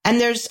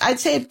 And I'd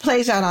say it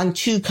plays out on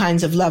two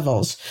kinds of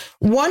levels.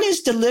 One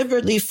is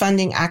deliberately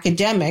funding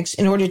academics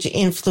in order to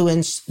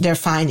influence their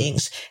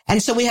findings.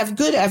 And so we have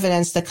good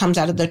evidence that comes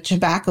out of the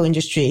tobacco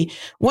industry.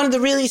 One of the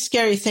really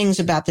scary things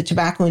about the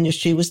tobacco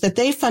industry was that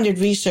they funded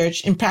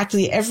research in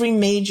practically every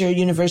major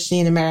university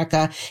in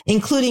America,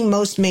 including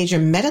most major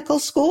medical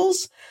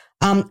schools.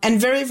 And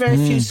very, very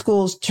few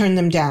schools turned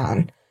them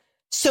down.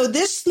 So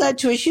this led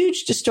to a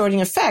huge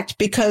distorting effect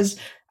because,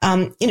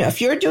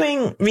 if you're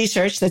doing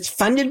research that's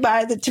funded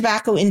by the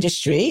tobacco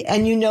industry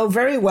and you know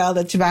very well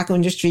that the tobacco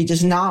industry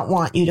does not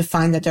want you to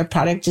find that their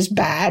product is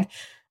bad,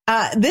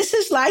 this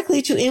is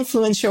likely to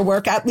influence your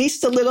work at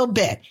least a little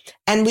bit.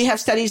 And we have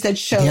studies that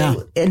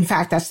show, in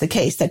fact, that's the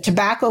case, that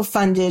tobacco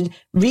funded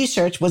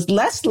research was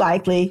less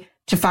likely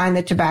to find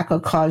that tobacco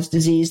caused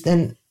disease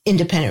than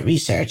independent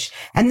research.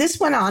 And this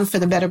went on for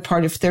the better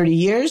part of 30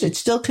 years. It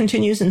still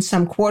continues in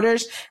some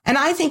quarters. And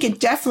I think it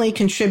definitely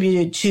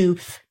contributed to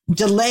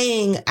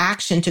delaying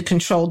action to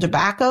control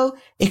tobacco.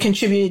 It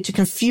contributed to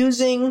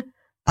confusing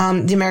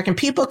the American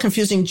people,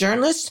 confusing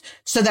journalists,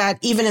 so that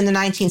even in the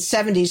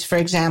 1970s, for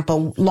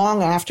example,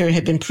 long after it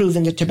had been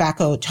proven that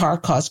tobacco tar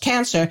caused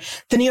cancer,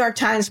 the New York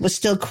Times was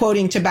still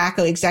quoting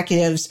tobacco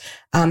executives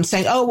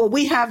saying, oh, well,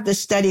 we have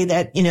this study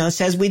that,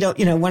 says we don't,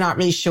 we're not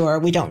really sure.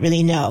 We don't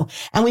really know.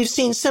 And we've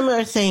seen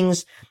similar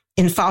things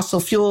in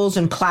fossil fuels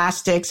and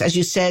plastics. As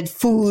you said,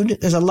 food.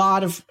 There's a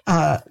lot of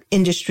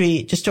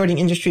distorting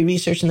industry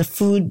research in the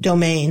food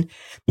domain.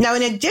 Now,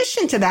 in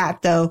addition to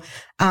that, though,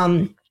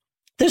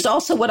 there's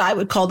also what I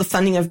would call the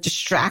funding of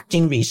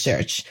distracting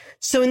research.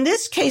 So in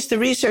this case, the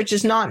research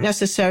is not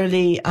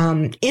necessarily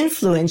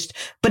influenced,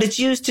 but it's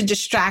used to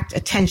distract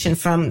attention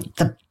from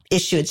the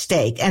issue at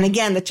stake. And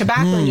again, the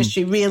tobacco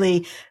industry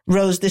really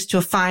rose this to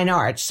a fine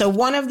art. So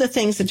one of the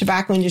things the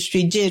tobacco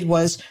industry did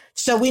was,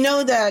 so we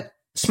know that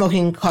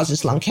smoking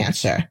causes lung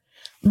cancer,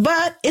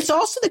 but it's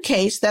also the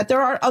case that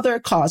there are other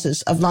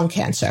causes of lung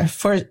cancer.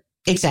 For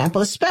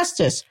example,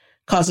 asbestos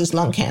causes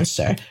lung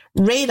cancer.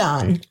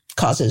 Radon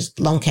causes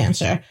lung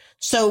cancer.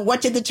 So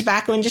what did the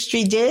tobacco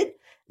industry did?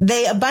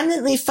 They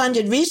abundantly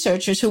funded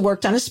researchers who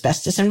worked on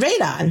asbestos and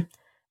radon.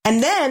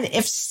 And then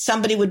if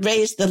somebody would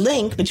raise the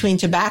link between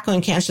tobacco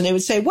and cancer, they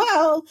would say,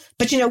 well,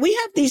 but we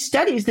have these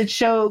studies that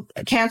show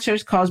cancer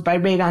is caused by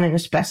radon and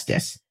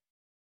asbestos.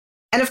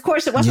 And of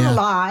course, it wasn't a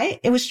lie.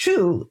 It was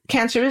true.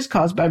 Cancer is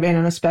caused by radon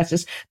and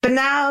asbestos. But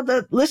now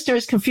the listener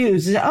is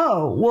confused.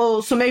 Oh,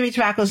 well, so maybe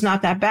tobacco is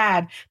not that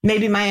bad.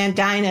 Maybe my Aunt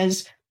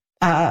Dinah's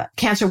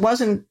cancer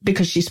wasn't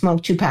because she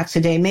smoked 2 packs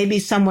a day. Maybe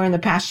somewhere in the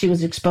past she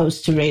was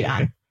exposed to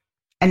radon.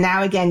 And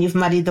now again, you've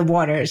muddied the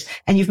waters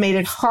and you've made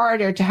it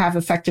harder to have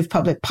effective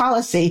public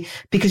policy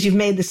because you've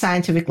made the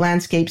scientific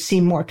landscape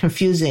seem more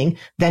confusing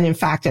than in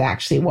fact it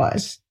actually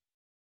was.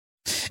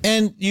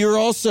 And you're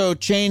also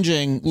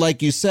changing,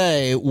 like you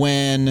say,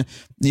 when,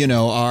 you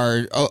know,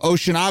 our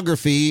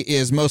oceanography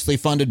is mostly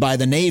funded by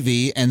the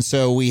Navy. And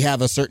so we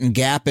have a certain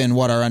gap in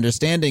what our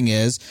understanding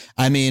is.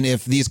 I mean,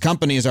 if these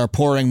companies are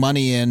pouring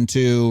money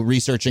into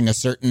researching a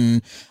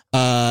certain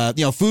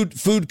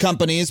food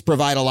companies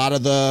provide a lot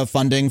of the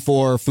funding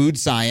for food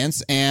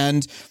science,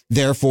 and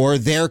therefore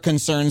their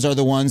concerns are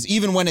the ones,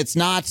 even when it's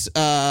not,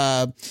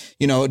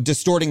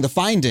 distorting the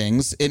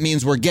findings, it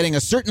means we're getting a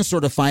certain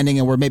sort of finding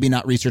and we're maybe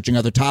not researching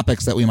other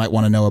topics that we might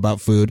want to know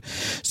about food.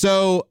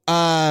 So,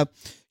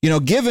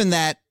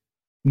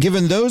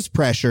 given those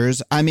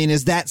pressures, I mean,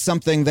 is that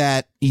something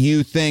that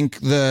you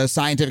think the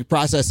scientific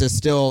process is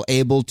still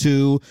able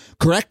to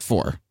correct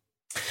for?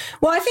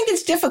 Well, I think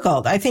it's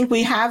difficult. I think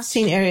we have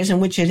seen areas in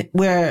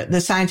where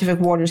the scientific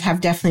waters have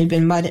definitely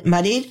been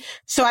muddied.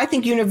 So I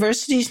think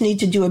universities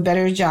need to do a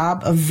better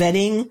job of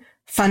vetting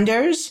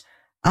funders.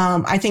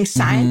 I think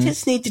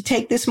scientists need to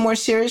take this more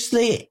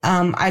seriously.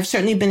 I've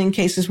certainly been in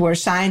cases where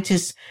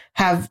scientists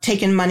have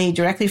taken money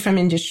directly from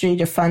industry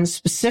to fund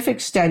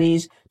specific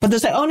studies, but they'll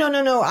say, oh,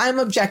 no, I'm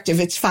objective.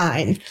 It's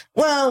fine.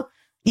 Well,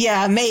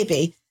 yeah,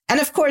 maybe. And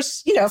of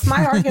course, if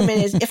my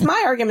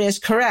argument is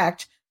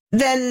correct,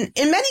 then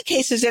in many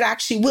cases, it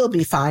actually will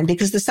be fine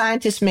because the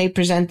scientists may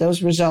present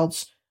those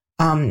results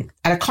at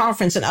a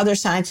conference and other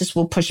scientists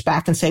will push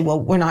back and say, well,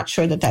 we're not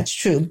sure that that's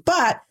true.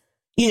 But,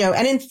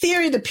 and in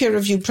theory, the peer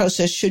review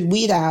process should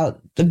weed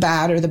out the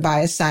bad or the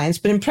biased science.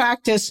 But in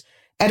practice,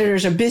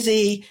 editors are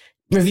busy,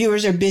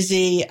 reviewers are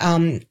busy.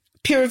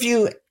 Peer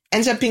review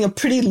ends up being a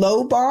pretty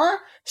low bar.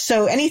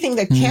 So anything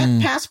that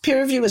can't pass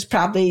peer review is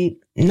probably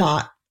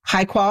not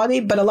high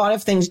quality, but a lot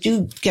of things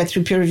do get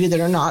through peer review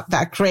that are not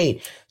that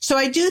great. So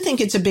I do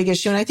think it's a big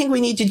issue. And I think we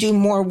need to do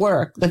more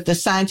work, that the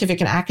scientific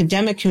and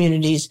academic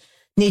communities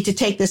need to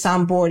take this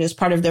on board as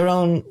part of their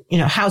own,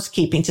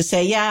 housekeeping to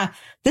say, yeah,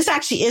 this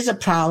actually is a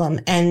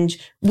problem. And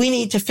we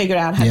need to figure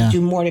out how to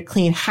do more to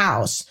clean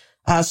house,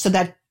 so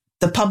that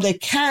the public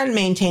can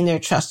maintain their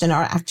trust in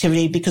our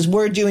activity because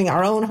we're doing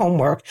our own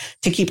homework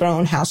to keep our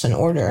own house in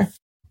order.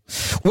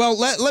 Well,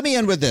 let me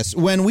end with this.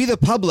 When we, the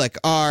public,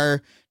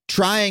 are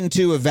trying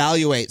to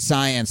evaluate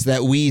science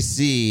that we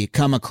see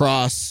come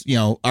across,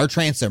 our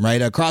transom,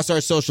 right, across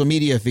our social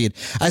media feed.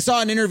 I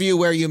saw an interview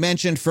where you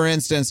mentioned, for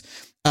instance,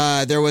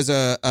 there was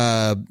a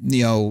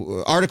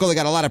article that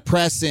got a lot of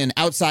press in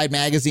Outside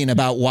Magazine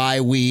about why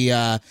we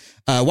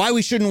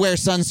shouldn't wear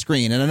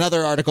sunscreen, and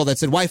another article that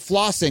said why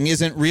flossing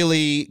isn't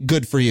really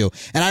good for you.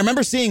 And I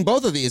remember seeing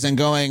both of these and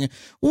going,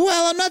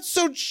 well, I'm not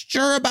so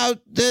sure about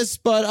this,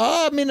 but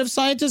if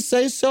scientists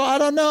say so, I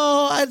don't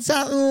know.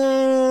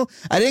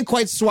 I didn't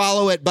quite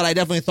swallow it, but I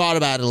definitely thought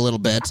about it a little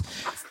bit.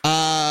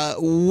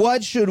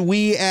 What should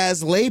we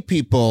as lay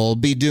people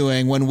be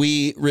doing when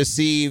we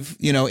receive,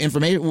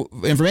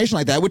 information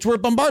like that, which we're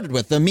bombarded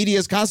with? The media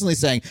is constantly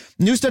saying,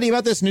 new study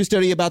about this, new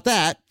study about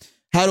that.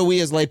 How do we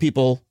as lay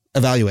people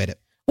evaluate it?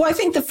 Well, I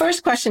think the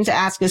first question to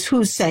ask is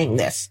who's saying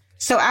this?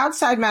 So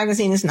Outside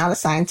Magazine is not a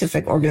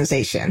scientific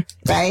organization,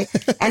 right?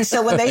 And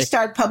so when they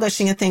start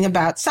publishing a thing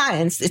about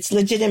science, it's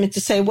legitimate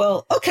to say,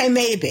 well, okay,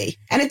 maybe.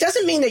 And it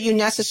doesn't mean that you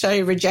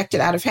necessarily reject it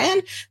out of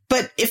hand.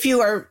 But if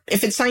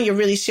it's something you're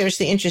really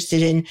seriously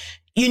interested in,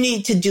 you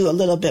need to do a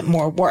little bit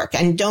more work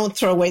and don't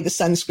throw away the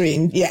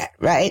sunscreen yet,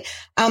 right?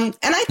 And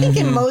I think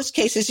in most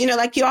cases,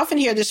 like you often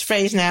hear this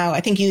phrase now, I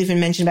think you even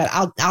mentioned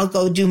about, I'll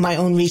go do my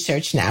own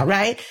research now,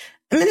 right?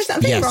 I mean, there's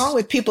nothing wrong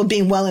with people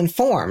being well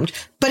informed,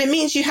 but it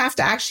means you have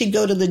to actually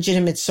go to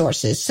legitimate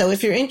sources. So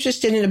if you're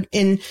interested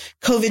in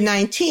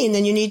COVID-19,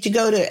 then you need to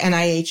go to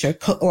NIH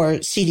or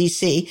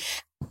CDC.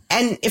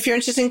 And if you're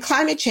interested in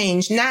climate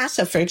change,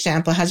 NASA, for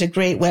example, has a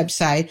great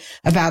website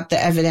about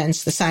the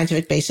evidence, the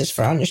scientific basis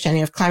for our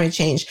understanding of climate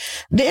change.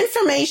 The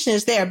information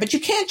is there, but you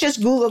can't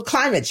just Google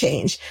climate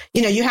change.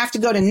 You have to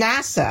go to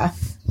NASA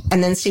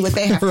and then see what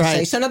they have to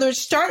say. So in other words,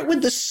 start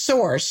with the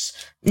source,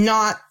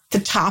 not the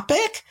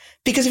topic.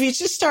 Because if you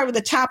just start with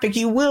the topic,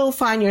 you will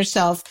find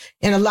yourself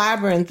in a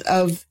labyrinth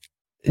of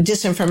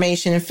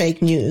disinformation and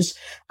fake news.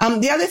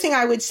 The other thing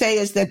I would say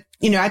is that,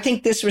 I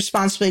think this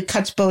responsibility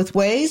cuts both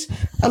ways.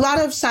 A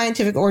lot of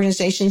scientific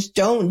organizations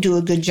don't do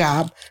a good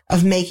job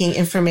of making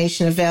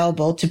information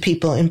available to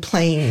people in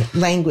plain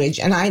language.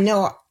 And I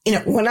know,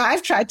 when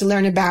I've tried to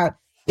learn about,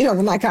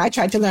 like I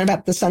tried to learn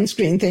about the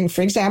sunscreen thing,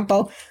 for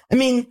example,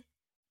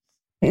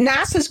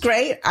 NASA's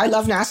great. I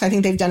love NASA. I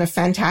think they've done a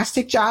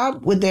fantastic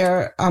job with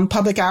their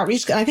public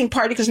outreach. And I think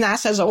partly because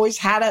NASA has always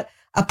had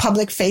a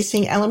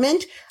public-facing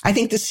element. I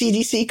think the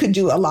CDC could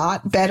do a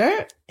lot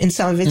better in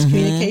some of its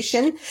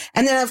communication.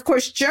 And then, of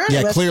course,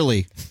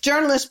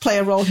 journalists play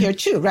a role here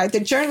too, right? The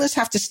journalists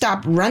have to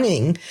stop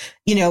running,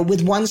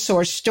 with one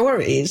source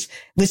stories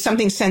with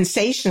something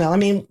sensational. I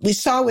mean, we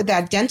saw with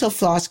that dental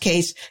floss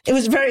case, it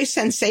was very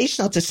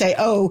sensational to say,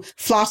 oh,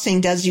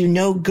 flossing does you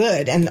no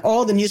good. And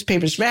all the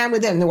newspapers ran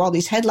with it. And there were all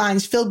these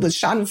headlines filled with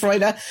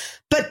schadenfreude.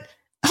 But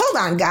hold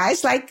on,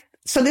 guys,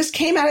 So this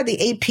came out of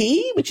the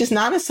AP, which is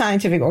not a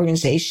scientific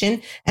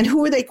organization. And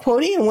who were they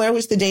quoting and where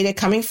was the data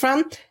coming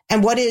from?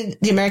 And what did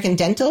the American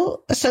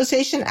Dental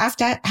Association have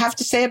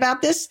to say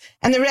about this?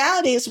 And the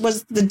reality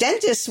was the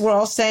dentists were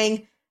all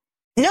saying,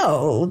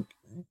 no,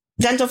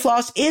 dental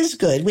floss is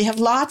good. We have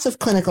lots of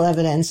clinical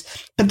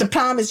evidence. But the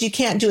problem is you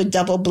can't do a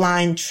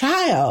double-blind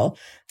trial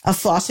of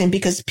flossing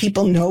because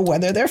people know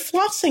whether they're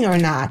flossing or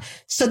not.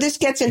 So this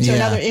gets into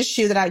another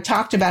issue that I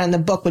talked about in the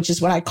book, which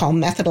is what I call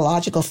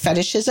methodological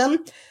fetishism.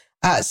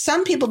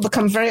 Some people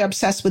become very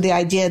obsessed with the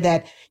idea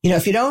that,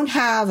 if you don't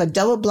have a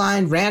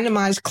double-blind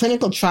randomized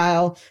clinical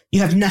trial, you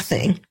have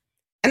nothing.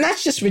 And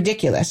that's just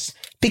ridiculous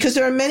because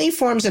there are many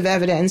forms of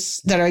evidence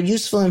that are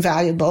useful and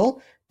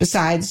valuable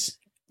besides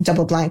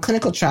double-blind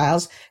clinical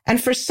trials.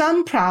 And for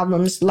some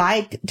problems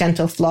like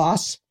dental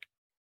floss,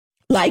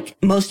 like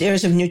most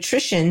areas of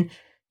nutrition,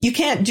 you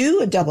can't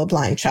do a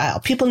double-blind trial.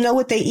 People know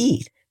what they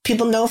eat.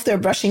 People know if they're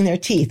brushing their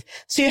teeth.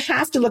 So you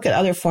have to look at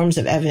other forms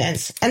of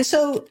evidence. And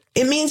so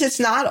it means it's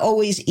not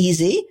always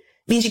easy. It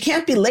means you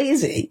can't be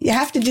lazy. You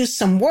have to do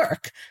some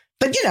work.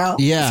 But,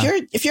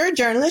 if you're a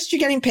journalist, you're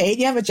getting paid,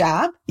 you have a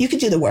job, you could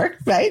do the work,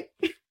 right?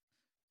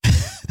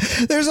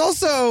 There's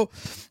also...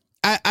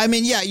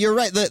 you're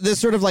right. This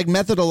sort of like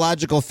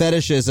methodological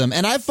fetishism.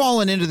 And I've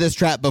fallen into this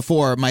trap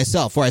before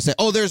myself where I say,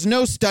 there's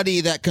no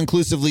study that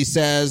conclusively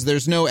says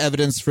there's no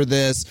evidence for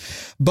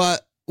this.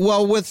 But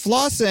with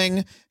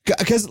flossing,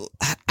 because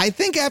I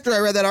think after I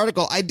read that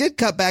article, I did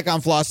cut back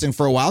on flossing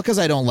for a while because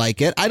I don't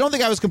like it. I don't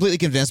think I was completely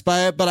convinced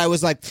by it, but I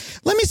was like,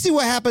 let me see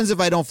what happens if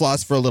I don't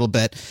floss for a little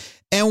bit.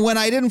 And when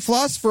I didn't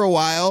floss for a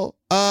while,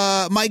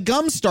 my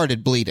gums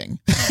started bleeding.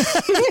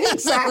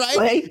 Exactly.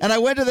 Right? And I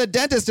went to the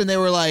dentist and they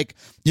were like,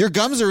 your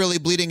gums are really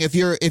bleeding. If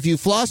you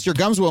floss, your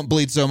gums won't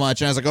bleed so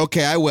much. And I was like,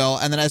 okay, I will.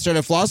 And then I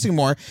started flossing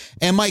more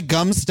and my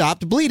gums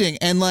stopped bleeding.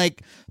 And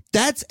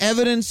that's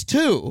evidence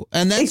too.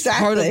 And that's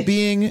part of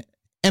being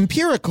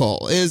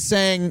empirical, is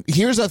saying,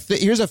 here's a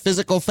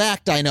physical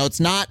fact. I know it's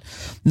not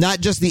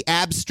just the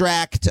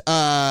abstract,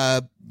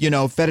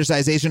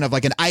 fetishization of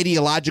like an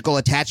ideological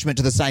attachment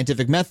to the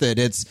scientific method.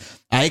 It's,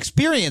 I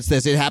experienced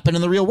this. It happened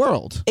in the real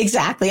world.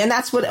 Exactly. And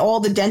that's what all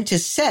the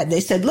dentists said.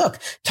 They said, look,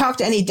 talk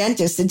to any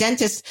dentist. The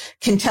dentist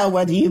can tell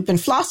whether you've been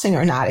flossing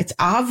or not. It's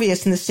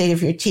obvious in the state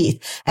of your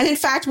teeth. And in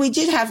fact, we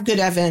did have good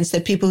evidence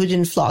that people who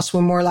didn't floss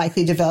were more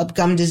likely to develop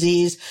gum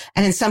disease.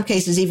 And in some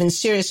cases, even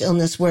serious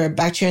illness where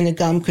bacteria in the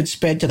gum could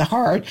spread to the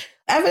heart.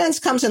 Evidence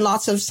comes in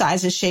lots of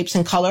sizes, shapes,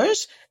 and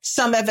colors.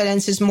 Some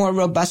evidence is more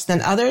robust than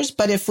others,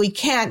 but if we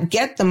can't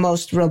get the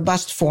most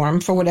robust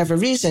form for whatever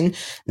reason,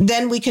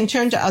 then we can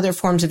turn to other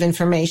forms of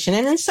information.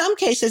 And in some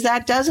cases,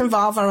 that does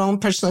involve our own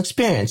personal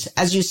experience.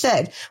 As you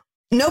said,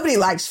 nobody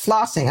likes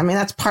flossing. I mean,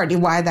 that's partly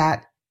why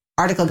that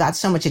article got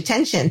so much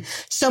attention.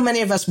 So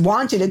many of us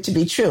wanted it to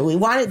be true. We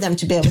wanted them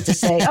to be able to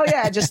say, oh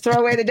yeah, just throw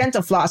away the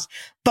dental floss.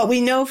 But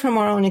we know from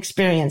our own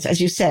experience, as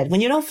you said, when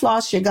you don't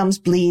floss, your gums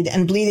bleed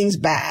and bleeding's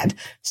bad.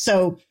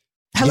 So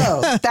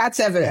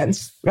that's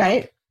evidence,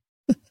 right?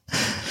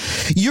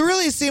 You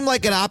really seem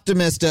like an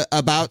optimist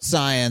about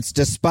science,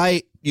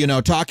 despite,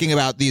 talking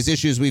about these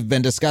issues we've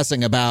been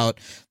discussing about,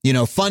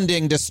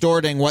 funding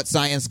distorting what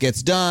science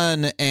gets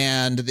done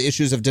and the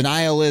issues of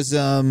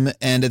denialism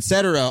and et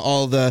cetera,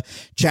 all the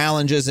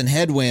challenges and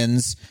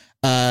headwinds.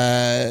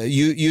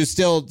 You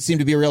still seem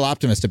to be a real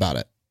optimist about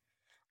it.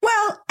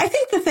 Well, I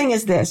think the thing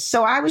is this.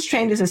 So I was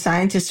trained as a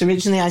scientist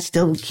originally. I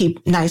still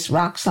keep nice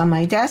rocks on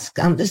my desk.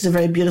 This is a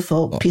very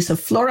beautiful piece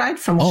of fluorite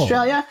from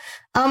Australia.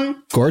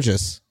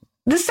 Gorgeous.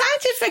 The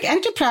scientific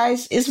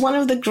enterprise is one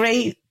of the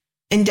great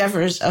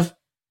endeavors of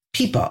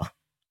people.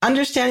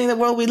 Understanding the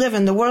world we live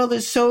in. The world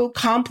is so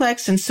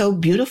complex and so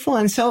beautiful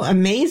and so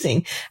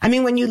amazing. I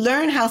mean, when you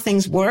learn how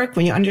things work,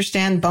 when you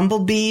understand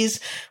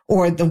bumblebees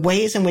or the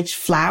ways in which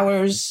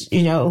flowers,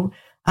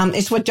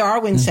 it's what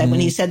Darwin said when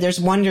he said there's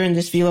wonder in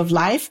this view of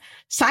life.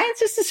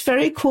 Science is this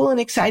very cool and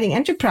exciting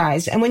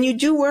enterprise. And when you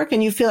do work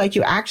and you feel like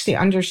you actually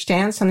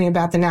understand something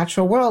about the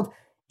natural world,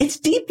 it's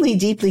deeply,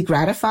 deeply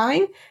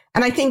gratifying.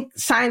 And I think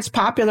science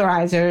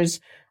popularizers,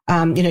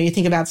 you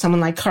think about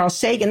someone like Carl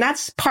Sagan,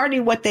 that's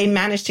partly what they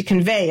managed to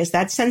convey is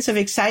that sense of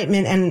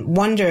excitement and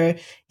wonder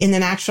in the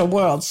natural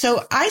world.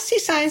 So I see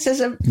science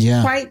as a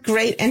quite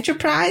great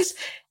enterprise.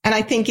 And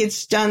I think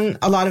it's done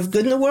a lot of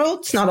good in the world.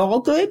 It's not all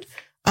good.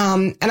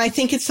 And I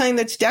think it's something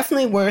that's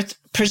definitely worth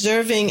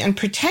preserving and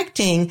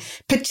protecting,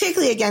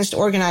 particularly against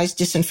organized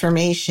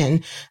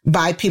disinformation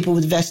by people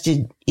with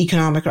vested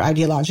economic or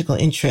ideological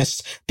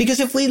interests. Because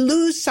if we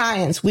lose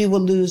science, we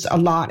will lose a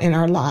lot in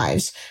our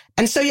lives.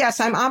 And so, yes,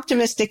 I'm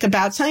optimistic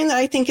about something that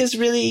I think is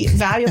really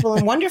valuable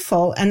and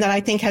wonderful and that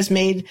I think has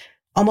made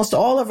almost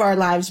all of our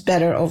lives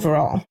better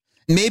overall.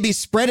 Maybe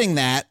spreading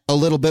that a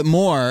little bit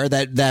more,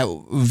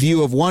 that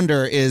view of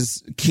wonder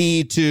is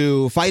key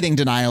to fighting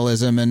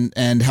denialism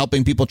and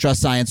helping people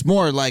trust science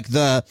more. Like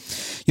the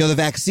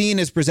vaccine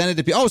is presented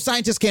to people. Oh,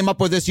 scientists came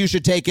up with this. You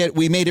should take it.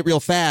 We made it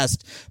real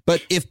fast.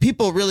 But if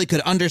people really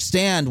could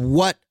understand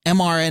what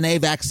mRNA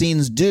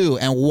vaccines do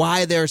and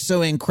why they're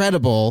so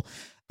incredible,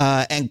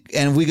 And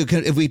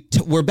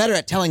if we're better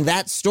at telling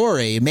that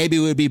story, maybe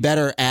we would be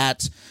better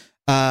at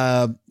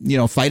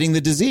fighting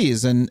the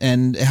disease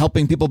and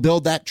helping people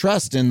build that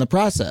trust in the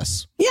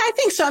process. Yeah, I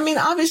think so. I mean,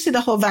 obviously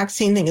the whole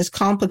vaccine thing is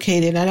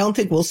complicated. I don't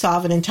think we'll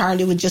solve it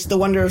entirely with just the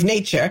wonder of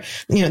nature.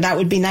 That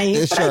would be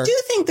naive. But I do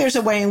think there's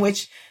a way in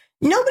which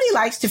nobody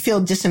likes to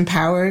feel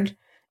disempowered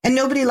and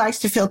nobody likes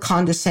to feel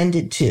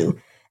condescended to.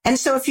 And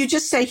so if you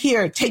just say,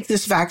 here, take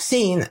this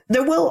vaccine,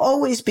 there will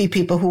always be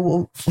people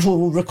who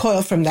will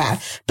recoil from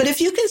that. But if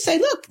you can say,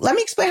 look, let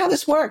me explain how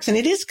this works. And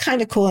it is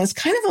kind of cool. And it's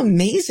kind of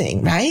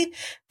amazing, right?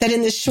 That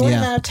in this short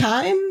amount of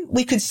time,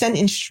 we could send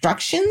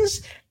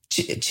instructions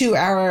to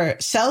our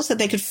cells that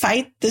they could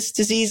fight this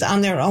disease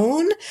on their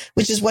own,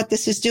 which is what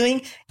this is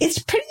doing. It's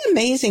pretty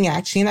amazing,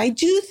 actually. And I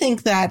do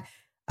think that,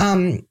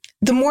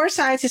 the more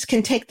scientists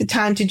can take the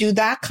time to do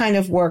that kind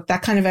of work,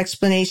 that kind of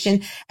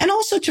explanation, and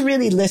also to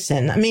really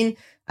listen. I mean,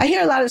 I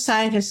hear a lot of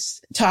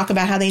scientists talk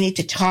about how they need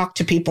to talk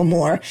to people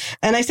more.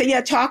 And I say,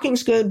 yeah,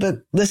 talking's good, but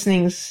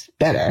listening's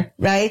better,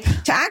 right?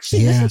 To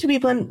actually listen to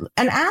people and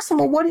ask them,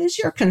 well, what is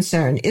your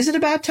concern? Is it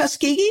about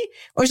Tuskegee,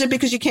 or is it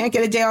because you can't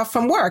get a day off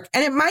from work?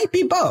 And it might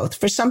be both.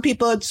 For some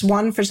people, it's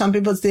one. For some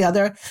people, it's the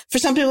other. For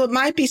some people, it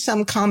might be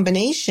some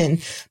combination.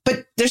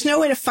 But there's no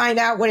way to find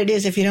out what it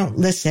is if you don't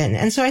listen.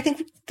 And so I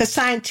think the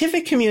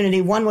scientific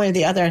community, one way or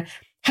the other,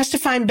 has to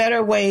find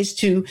better ways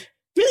to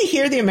really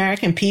hear the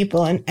American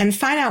people and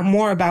find out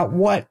more about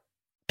what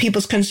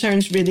people's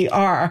concerns really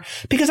are.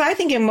 Because I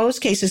think in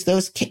most cases,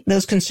 those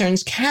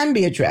concerns can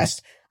be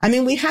addressed. I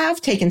mean, we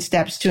have taken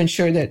steps to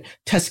ensure that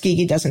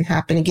Tuskegee doesn't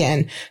happen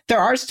again. There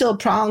are still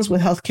problems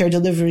with healthcare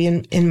delivery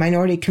in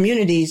minority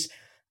communities.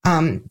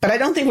 But I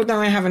don't think we're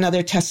going to have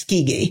another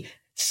Tuskegee.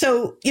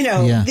 So,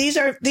 these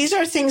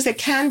are things that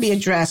can be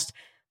addressed,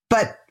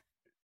 but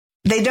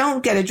they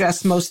don't get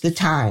addressed most of the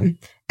time.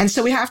 And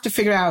so we have to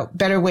figure out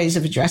better ways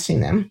of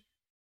addressing them.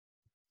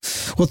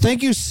 Well,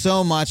 thank you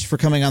so much for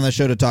coming on the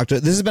show to talk to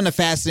us. This has been a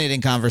fascinating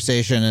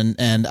conversation,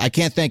 and I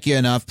can't thank you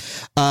enough.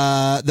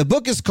 The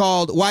book is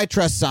called Why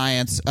Trust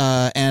Science,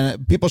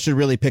 and people should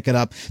really pick it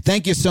up.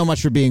 Thank you so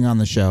much for being on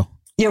the show.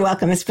 You're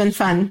welcome. It's been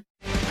fun.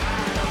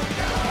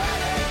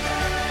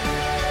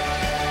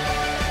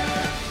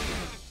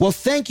 Well,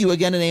 thank you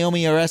again to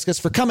Naomi Oreskes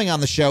for coming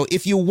on the show.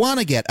 If you want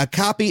to get a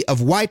copy of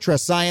Why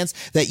Trust Science,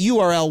 that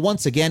URL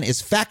once again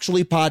is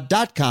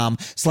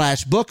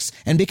factuallypod.com/books.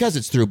 And because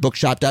it's through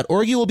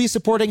bookshop.org, you will be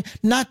supporting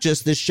not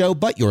just this show,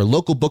 but your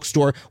local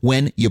bookstore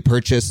when you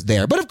purchase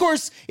there. But of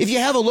course, if you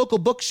have a local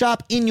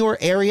bookshop in your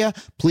area,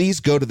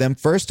 please go to them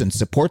first and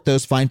support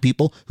those fine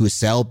people who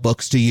sell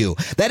books to you.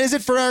 That is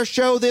it for our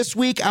show this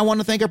week. I want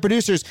to thank our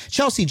producers,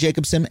 Chelsea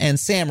Jacobson and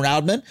Sam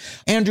Roudman,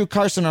 Andrew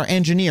Carson, our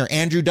engineer,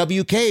 Andrew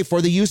WK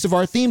for the use of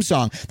our theme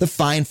song, the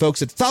fine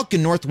folks at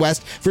Falcon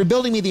Northwest for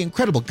building me the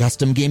incredible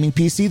custom gaming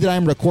PC that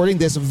I'm recording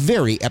this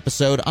very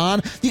episode on.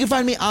 You can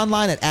find me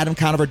online at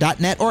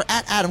adamconover.net or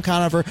at Adam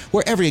Conover,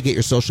 wherever you get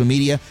your social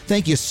media.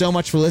 Thank you so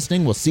much for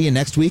listening. We'll see you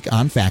next week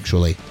on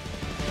Factually.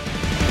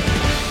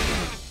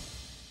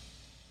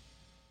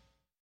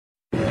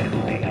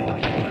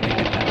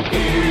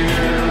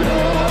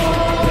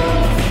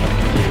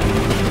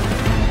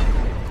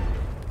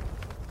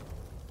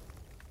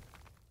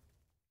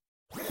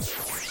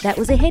 That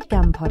was a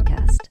HeadGum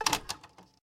podcast.